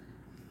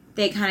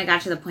kind of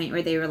got to the point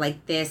where they were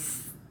like, this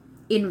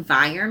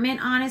environment,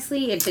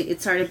 honestly,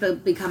 it started to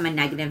become a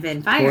negative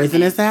environment.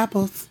 Poisonous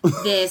apples.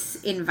 This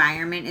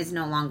environment is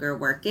no longer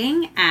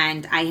working,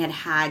 and I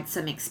had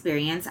some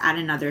experience at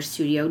another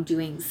studio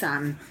doing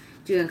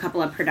a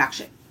couple of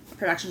productions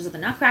with the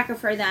Nutcracker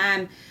for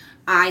them.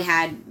 I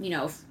had,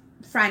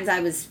 friends I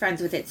was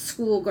friends with at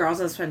school,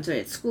 girls I was friends with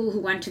at school who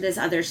went to this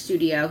other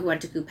studio, who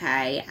went to Coupe,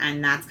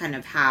 and that's kind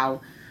of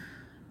how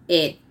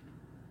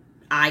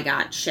I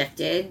got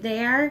shifted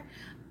there.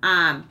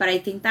 But I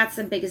think that's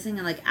the biggest thing.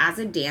 And like as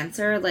a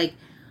dancer, like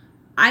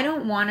I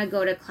don't want to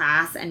go to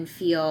class and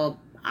feel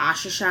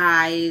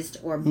ostracized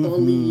or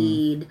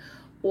bullied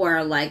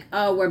or like,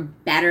 oh, we're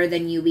better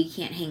than you, we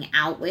can't hang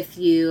out with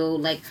you.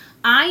 Like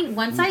I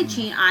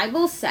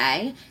will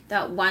say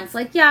that once,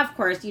 like, yeah, of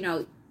course,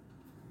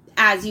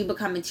 as you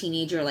become a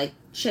teenager, like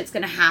shit's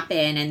gonna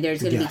happen and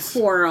there's gonna be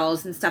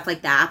quarrels and stuff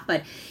like that.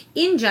 But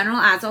in general,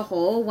 as a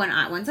whole,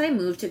 once I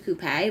moved to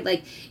Coupe,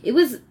 like it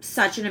was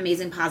such an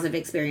amazing positive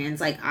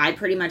experience. Like I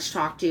pretty much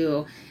talked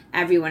to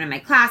everyone in my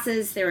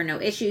classes. There were no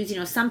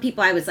issues. Some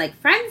people I was like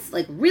friends,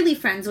 like really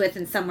friends with,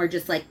 and some were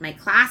just like my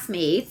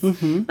classmates.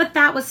 But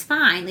that was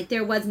fine. Like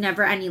there was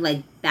never any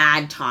like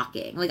bad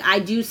talking. Like I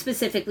do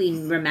specifically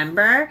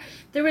remember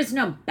there was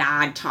no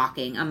bad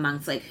talking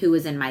amongst like who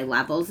was in my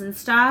levels and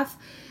stuff.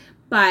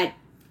 But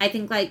I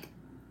think, like,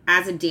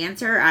 as a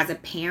dancer, as a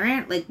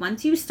parent, like,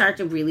 once you start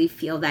to really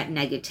feel that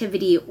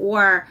negativity,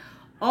 or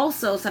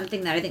also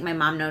something that I think my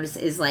mom noticed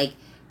is, like,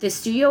 the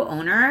studio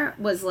owner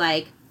was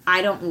like,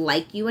 I don't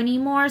like you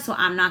anymore, so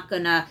I'm not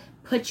going to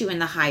put you in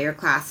the higher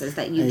classes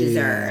that you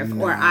deserve,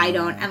 or I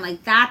don't, and,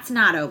 like, that's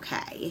not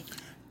okay.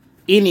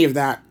 Any of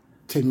that,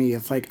 to me,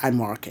 it's like, I'm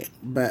walking.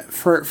 But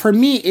for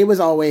me, it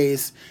was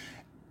always,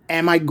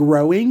 am I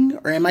growing,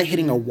 or am I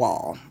hitting a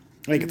wall?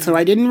 Like, so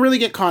I didn't really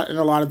get caught in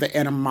a lot of the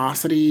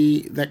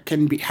animosity that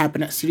can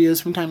happen at studios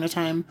from time to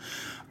time.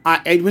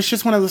 it was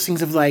just one of those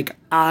things of like,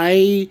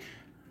 I'm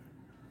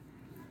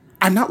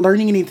not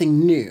learning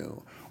anything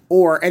new.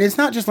 And it's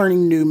not just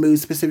learning new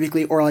moves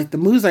specifically, or like the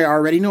moves I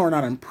already know are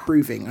not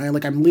improving.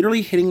 I'm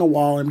literally hitting a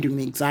wall. I'm doing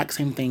the exact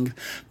same thing.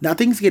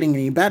 Nothing's getting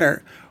any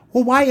better.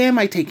 Well, why am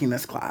I taking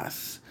this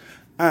class?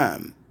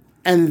 And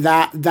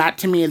that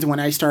to me is when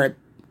I started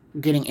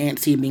getting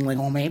antsy and being like,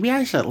 well, maybe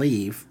I should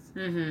leave.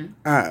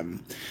 Mm-hmm.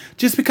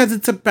 Just because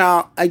it's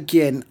about,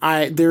 again,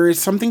 there is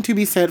something to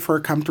be said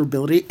for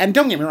comfortability. And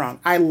don't get me wrong,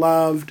 I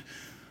loved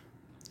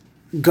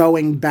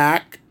going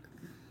back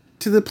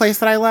to the place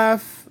that I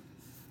left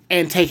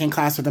and taking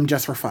class with them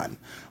just for fun.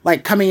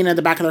 Like coming in at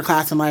the back of their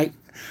class and like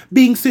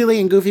being silly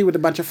and goofy with a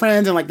bunch of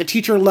friends and like the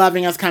teacher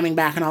loving us coming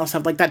back and all this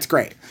stuff. Like, that's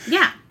great.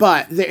 Yeah.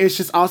 But it's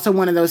just also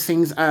one of those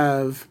things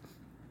of,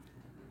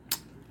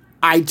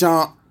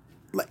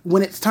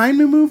 when it's time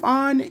to move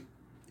on,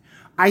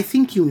 I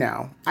think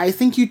I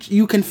think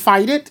you can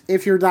fight it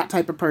if you're that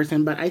type of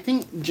person, but I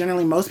think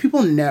generally most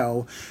people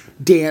know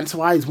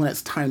dance-wise when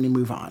it's time to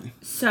move on.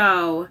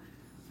 So,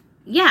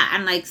 yeah,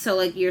 and like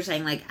you're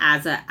saying, like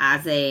as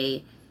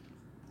a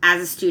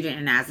student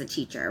and as a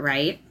teacher,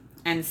 right?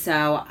 And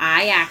so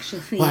I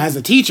actually... Well, as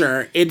a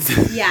teacher,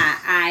 it's...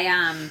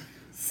 Yeah,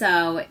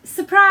 so,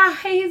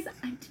 surprise!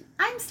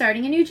 I'm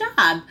starting a new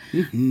job.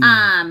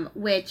 Mm-hmm.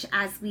 Which,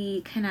 as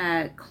we kind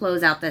of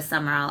close out this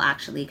summer, I'll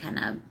actually kind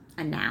of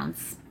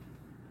announce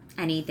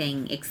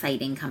anything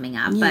exciting coming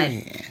up.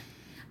 Yeah.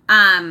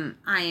 But,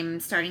 I'm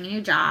starting a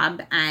new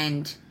job,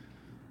 and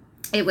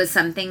it was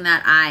something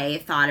that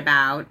I thought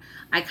about.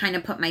 I kind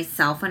of put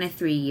myself on a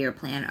 3-year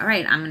plan. All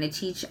right, I'm going to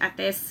teach at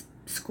this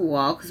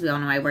school, because we all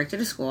know I worked at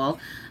a school.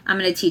 I'm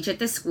going to teach at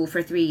this school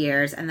for 3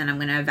 years, and then I'm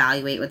going to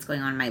evaluate what's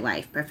going on in my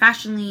life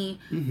professionally,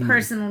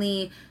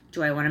 personally.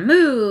 Do I want to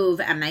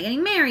move? Am I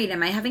getting married?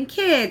 Am I having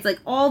kids? Like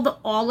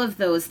all of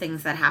those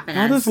things that happen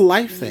as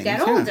you get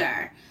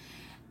older.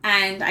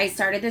 And I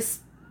started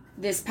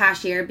this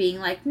past year being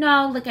like,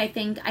 no, like I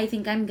think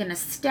I'm gonna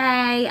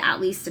stay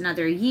at least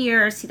another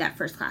year, see that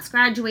first class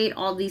graduate,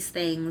 all these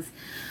things.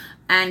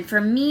 And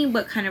for me,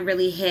 what kind of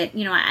really hit,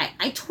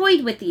 I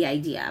toyed with the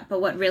idea,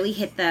 but what really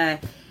hit the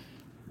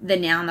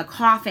nail in the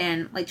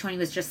coffin, like Tony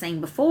was just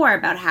saying before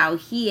about how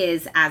he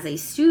is as a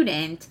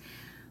student,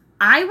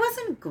 I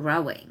wasn't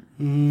growing.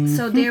 Mm-hmm.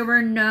 So there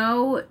were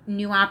no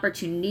new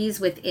opportunities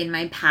within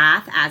my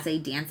path as a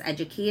dance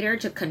educator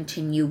to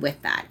continue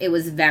with that. It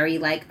was very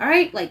like, all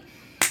right, like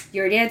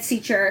you're a dance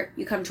teacher,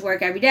 you come to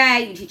work every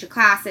day, you teach your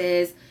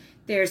classes,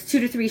 there's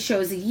 2 to 3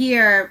 shows a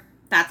year.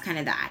 That's kind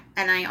of that.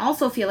 And I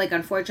also feel like,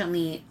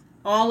 unfortunately,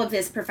 all of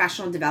this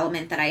professional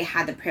development that I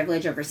had the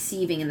privilege of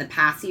receiving in the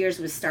past years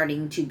was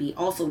starting to be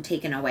also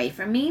taken away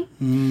from me.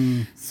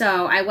 Mm.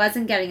 So I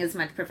wasn't getting as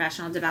much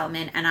professional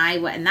development, and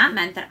that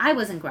meant that I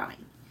wasn't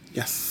growing.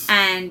 Yes.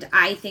 And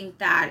I think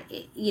that,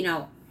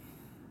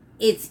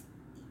 it's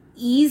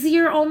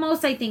easier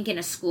almost, I think, in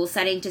a school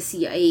setting to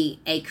see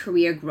a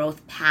career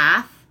growth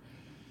path.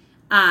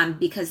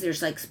 Because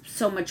there's like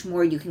so much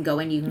more you can go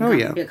in. You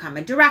can become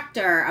a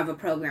director of a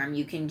program.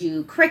 You can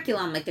do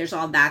curriculum. Like there's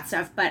all that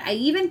stuff. But I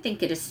even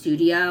think at a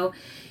studio,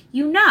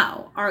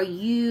 are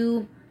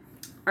you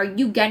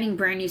getting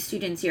brand new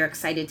students you're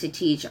excited to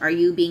teach? Are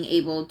you being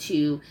able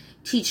to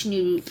teach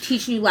new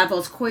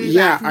levels,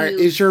 choreograph new?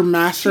 Is your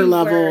master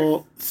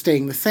level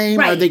staying the same?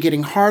 Right. Are they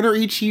getting harder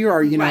each year?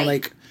 Or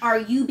like? Are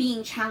you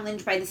being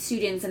challenged by the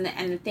students and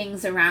the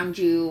things around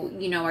you?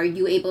 Are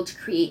you able to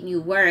create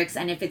new works?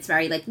 And if it's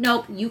very like,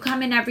 nope, you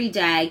come in every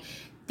day.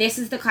 This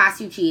is the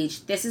class you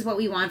teach. This is what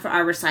we want for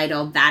our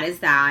recital. That is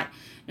that.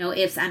 No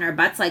ifs and or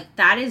buts. Like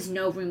that is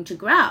no room to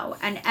grow.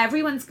 And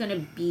everyone's going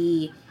to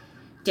be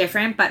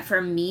different. But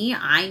for me,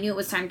 I knew it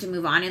was time to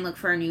move on and look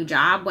for a new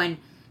job when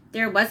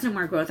there was no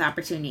more growth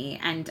opportunity.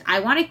 And I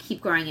want to keep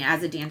growing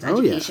as a dance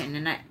education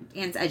and a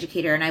dance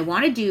educator. And I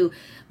want to do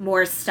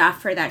more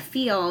stuff for that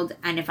field.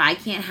 And if I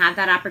can't have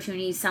that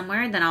opportunity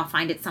somewhere, then I'll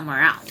find it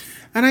somewhere else.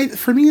 And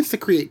for me, it's the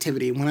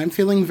creativity. When I'm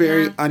feeling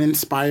very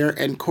uninspired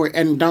and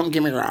don't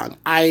get me wrong,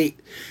 you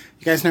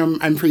guys know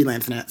I'm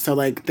freelancing it. So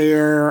like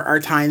there are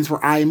times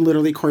where I'm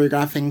literally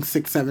choreographing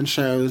 6-7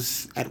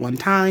 shows at one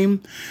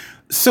time.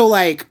 So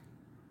like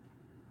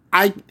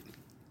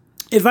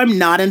if I'm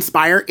not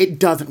inspired, it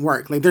doesn't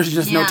work. Like, there's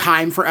just no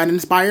time for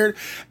uninspired.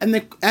 And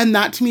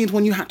that, to me, is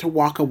when you have to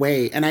walk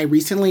away. And I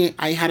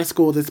had a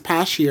school this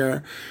past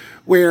year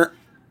where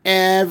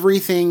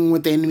everything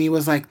within me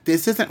was like,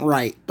 this isn't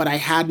right. But I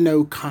had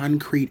no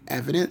concrete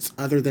evidence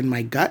other than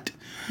my gut.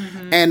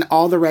 Mm-hmm. And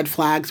all the red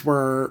flags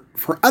were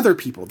for other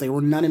people. They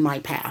were none in my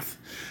path.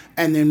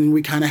 And then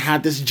we kind of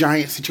had this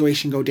giant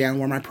situation go down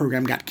where my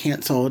program got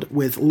canceled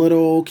with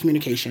little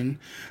communication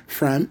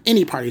from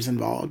any parties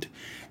involved.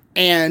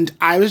 And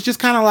I was just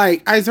kind of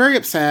like, I was very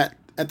upset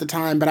at the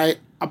time, but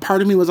a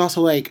part of me was also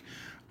like,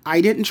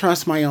 I didn't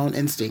trust my own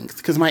instincts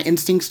because my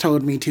instincts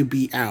told me to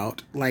be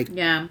out. Like,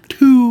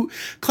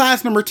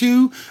 class number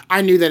 2,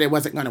 I knew that it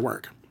wasn't going to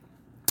work.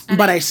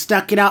 But I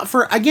stuck it out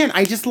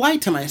I just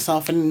lied to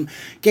myself and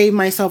gave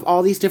myself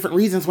all these different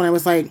reasons when I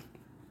was like,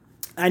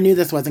 I knew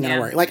this wasn't going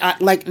to work.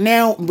 Like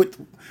now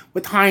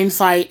with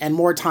hindsight and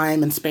more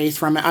time and space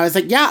from it, I was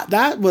like, yeah,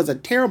 that was a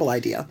terrible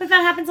idea. But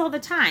that happens all the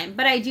time.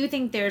 But I do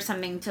think there's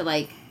something to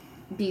like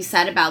be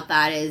said about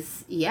that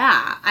is,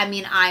 yeah. I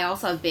mean, I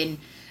also have been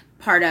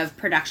part of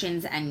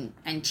productions and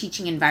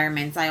teaching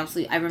environments. I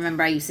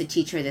remember I used to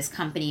teach for this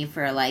company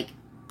for like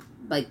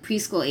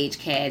preschool age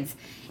kids,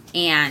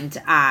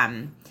 and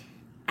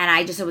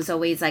I just was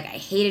always like, I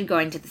hated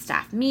going to the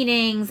staff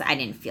meetings. I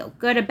didn't feel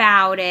good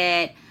about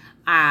it.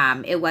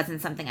 It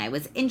wasn't something I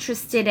was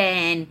interested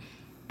in,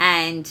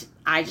 and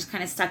I just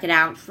kind of stuck it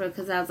out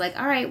because I was like,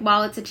 all right,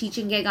 well, it's a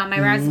teaching gig on my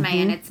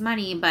resume and it's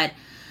money. But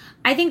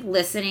I think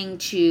listening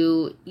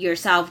to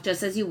yourself,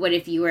 just as you would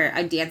if you were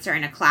a dancer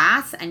in a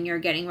class and you're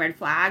getting red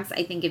flags,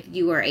 I think if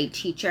you were a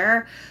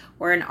teacher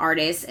or an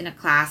artist in a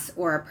class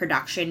or a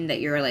production that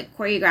you're like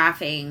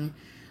choreographing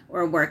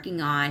or working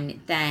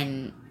on,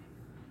 then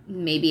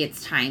maybe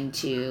it's time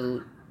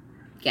to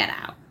get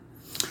out.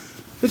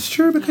 It's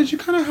true, because you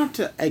kind of have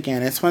to,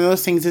 again, it's one of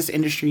those things, this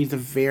industry is a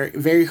very,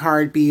 very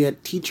hard, be a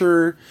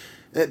teacher,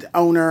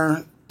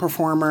 owner,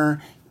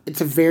 performer.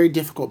 It's a very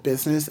difficult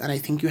business, and I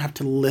think you have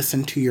to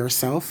listen to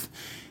yourself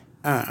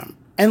and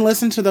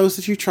listen to those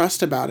that you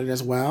trust about it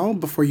as well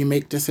before you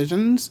make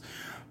decisions.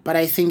 But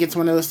I think it's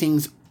one of those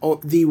things,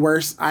 the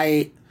worst,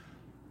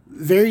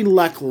 very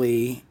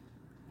luckily,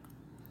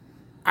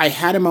 I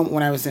had a moment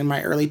when I was in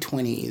my early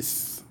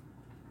 20s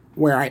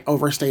where I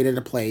overstayed at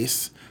a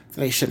place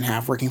that I shouldn't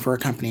have, working for a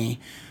company,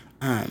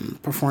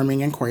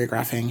 performing and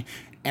choreographing,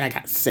 and I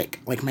got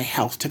sick. Like, my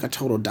health took a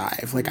total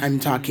dive. Like,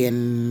 I'm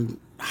talking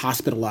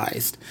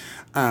hospitalized.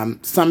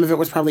 Some of it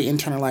was probably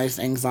internalized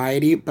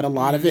anxiety, but a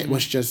lot of it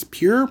was just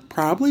pure,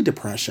 probably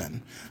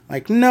depression.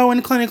 Like, no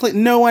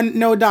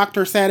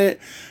doctor said it,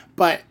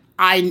 but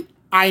I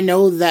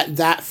know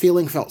that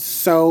feeling felt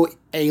so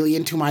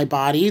alien to my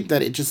body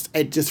that it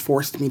just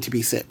forced me to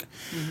be sick.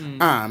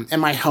 And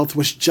my health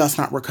was just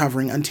not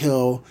recovering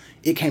until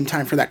it came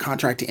time for that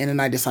contract to end,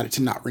 and I decided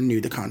to not renew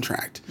the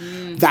contract.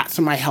 That's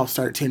when my health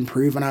started to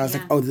improve, and I was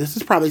like, oh, this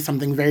is probably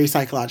something very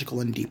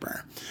psychological and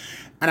deeper.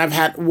 And I've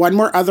had one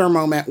more other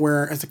moment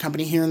where, as a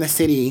company here in the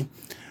city,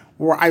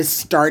 where I was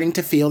starting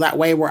to feel that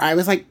way, where I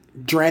was like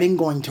dreading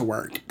going to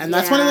work. And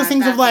that's one of those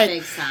things of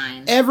like,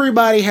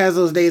 everybody has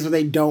those days where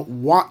they don't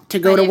want to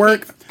go to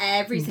work.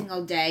 Every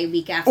single day,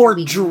 week after or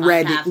week. Or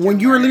dread it. When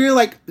you're literally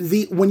like,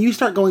 when you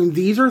start going,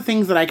 these are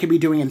things that I could be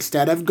doing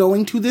instead of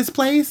going to this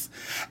place.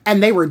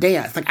 And they were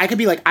dance. Like, I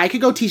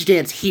could go teach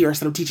dance here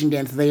instead of teaching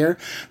dance there.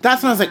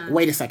 That's when I was like,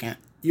 wait a second.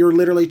 You're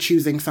literally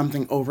choosing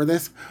something over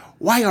this.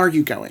 Why are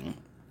you going?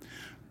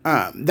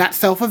 That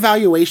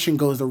self-evaluation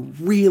goes a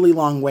really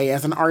long way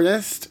as an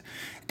artist,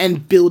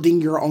 and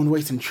building your own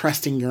voice and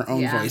trusting your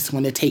own voice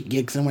when to take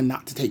gigs and when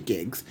not to take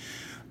gigs.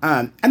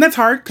 And that's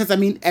hard because, I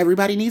mean,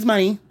 everybody needs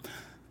money.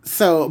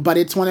 So, but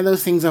it's one of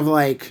those things of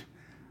like,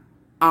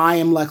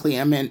 I'm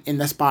in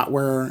the spot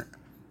where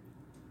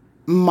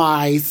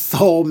my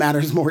soul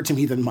matters more to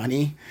me than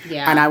money.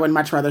 Yeah. And I would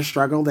much rather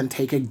struggle than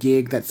take a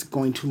gig that's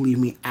going to leave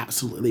me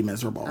absolutely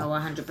miserable. Oh,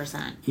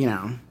 100%. You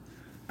know.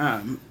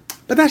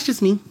 But that's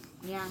just me.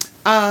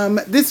 Yeah.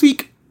 This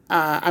week,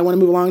 I want to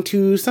move along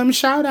to some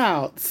shout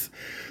outs.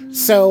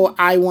 So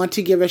I want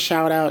to give a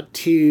shout out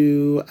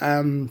to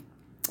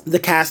the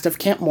cast of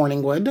Camp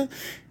Morningwood.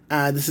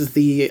 This is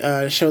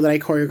the show that I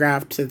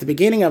choreographed at the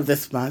beginning of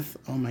this month.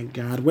 Oh my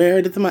God,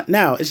 where did the month?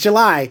 No, it's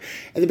July.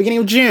 At the beginning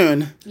of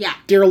June. Yeah.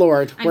 Dear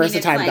Lord, where's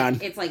the time gone?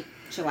 It's like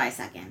July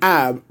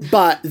 2nd.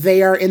 But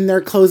they are in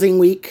their closing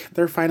week,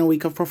 their final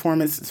week of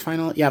performance.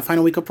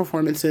 Final week of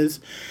performances.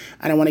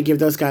 And I want to give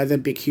those guys a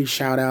big, huge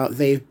shout out.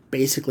 They've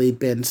basically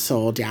been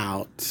sold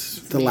out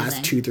the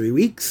last 2-3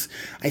 weeks.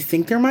 I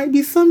think there might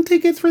be some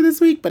tickets for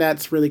this week, but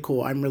that's really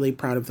cool. I'm really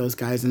proud of those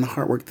guys and the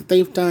hard work that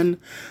they've done.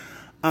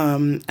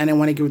 And I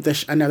want to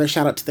give another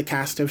shout out to the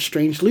cast of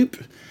Strange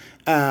Loop.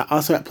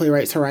 Also at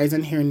Playwrights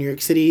Horizon here in New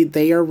York City.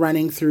 They are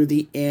running through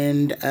the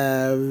end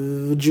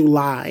of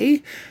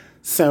July.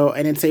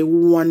 And it's a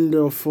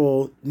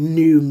wonderful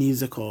new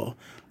musical.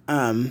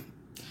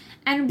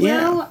 And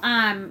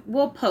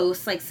we'll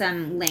post like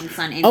some links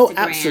on Instagram. Oh,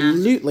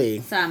 absolutely.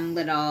 Some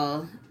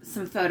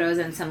photos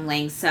and some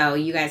links, so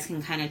you guys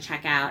can kind of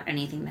check out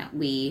anything that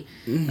we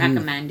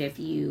recommend if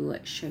you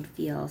should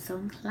feel so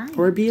inclined.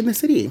 Or be in the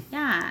city.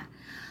 Yeah.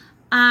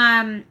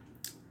 I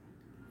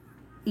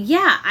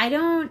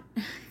don't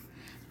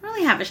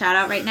really have a shout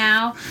out right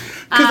now.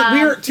 Because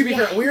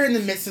we're in the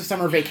midst of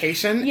summer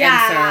vacation.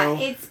 Yeah, and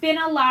so it's been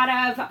a lot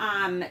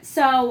of,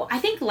 so I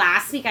think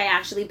last week I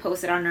actually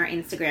posted on our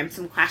Instagram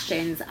some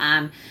questions.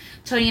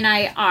 Tony and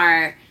I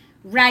are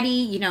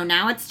ready,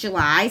 now it's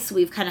July, so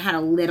we've kind of had a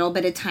little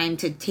bit of time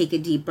to take a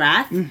deep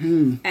breath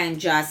and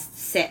just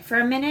sit for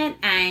a minute.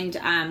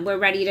 And we're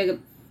ready to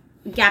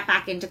get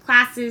back into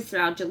classes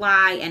throughout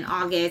July and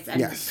August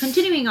and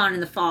continuing on in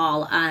the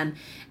fall. And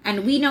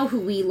we know who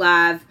we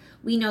love.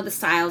 We know the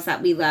styles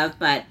that we love,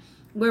 but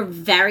we're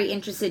very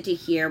interested to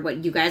hear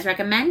what you guys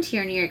recommend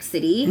here in New York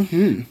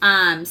City.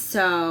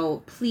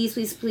 So please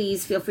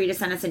feel free to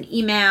send us an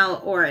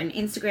email or an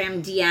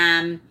Instagram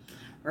DM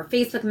or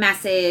Facebook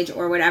message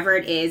or whatever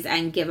it is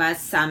and give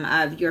us some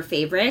of your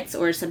favorites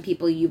or some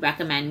people you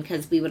recommend,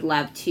 because we would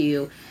love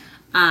to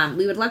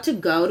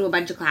go to a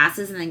bunch of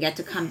classes and then get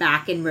to come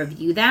back and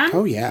review them.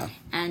 Oh, yeah.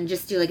 And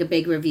just do like a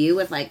big review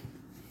with like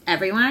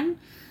everyone.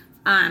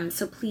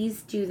 So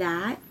please do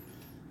that.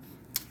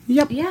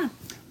 Yep. Yeah.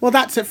 Well,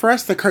 that's it for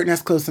us. The curtain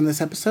has closed on this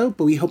episode,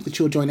 but we hope that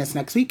you'll join us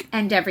next week.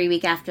 And every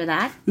week after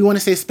that. We want to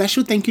say a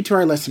special thank you to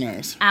our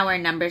listeners. Our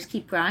numbers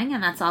keep growing,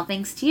 and that's all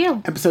thanks to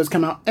you. Episodes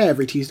come out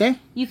every Tuesday.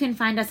 You can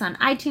find us on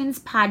iTunes,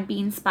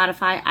 Podbean,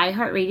 Spotify,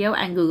 iHeartRadio,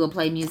 and Google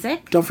Play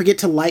Music. Don't forget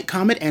to like,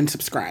 comment, and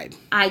subscribe.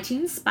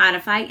 iTunes,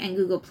 Spotify, and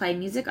Google Play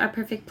Music are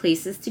perfect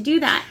places to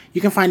do that.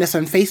 You can find us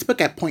on Facebook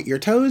at Point Your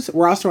Toes.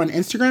 We're also on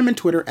Instagram and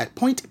Twitter at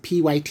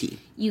PointPYT.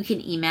 You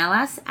can email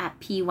us at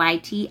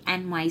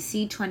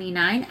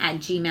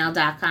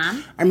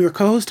pytnyc29@gmail.com. I'm your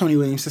co-host, Tony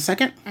Williams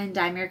II. And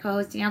I'm your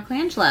co-host, Danielle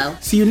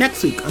Colangelo. See you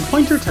next week on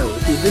Point Your Toes,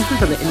 the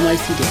adventures of the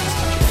NYC Dance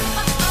Club.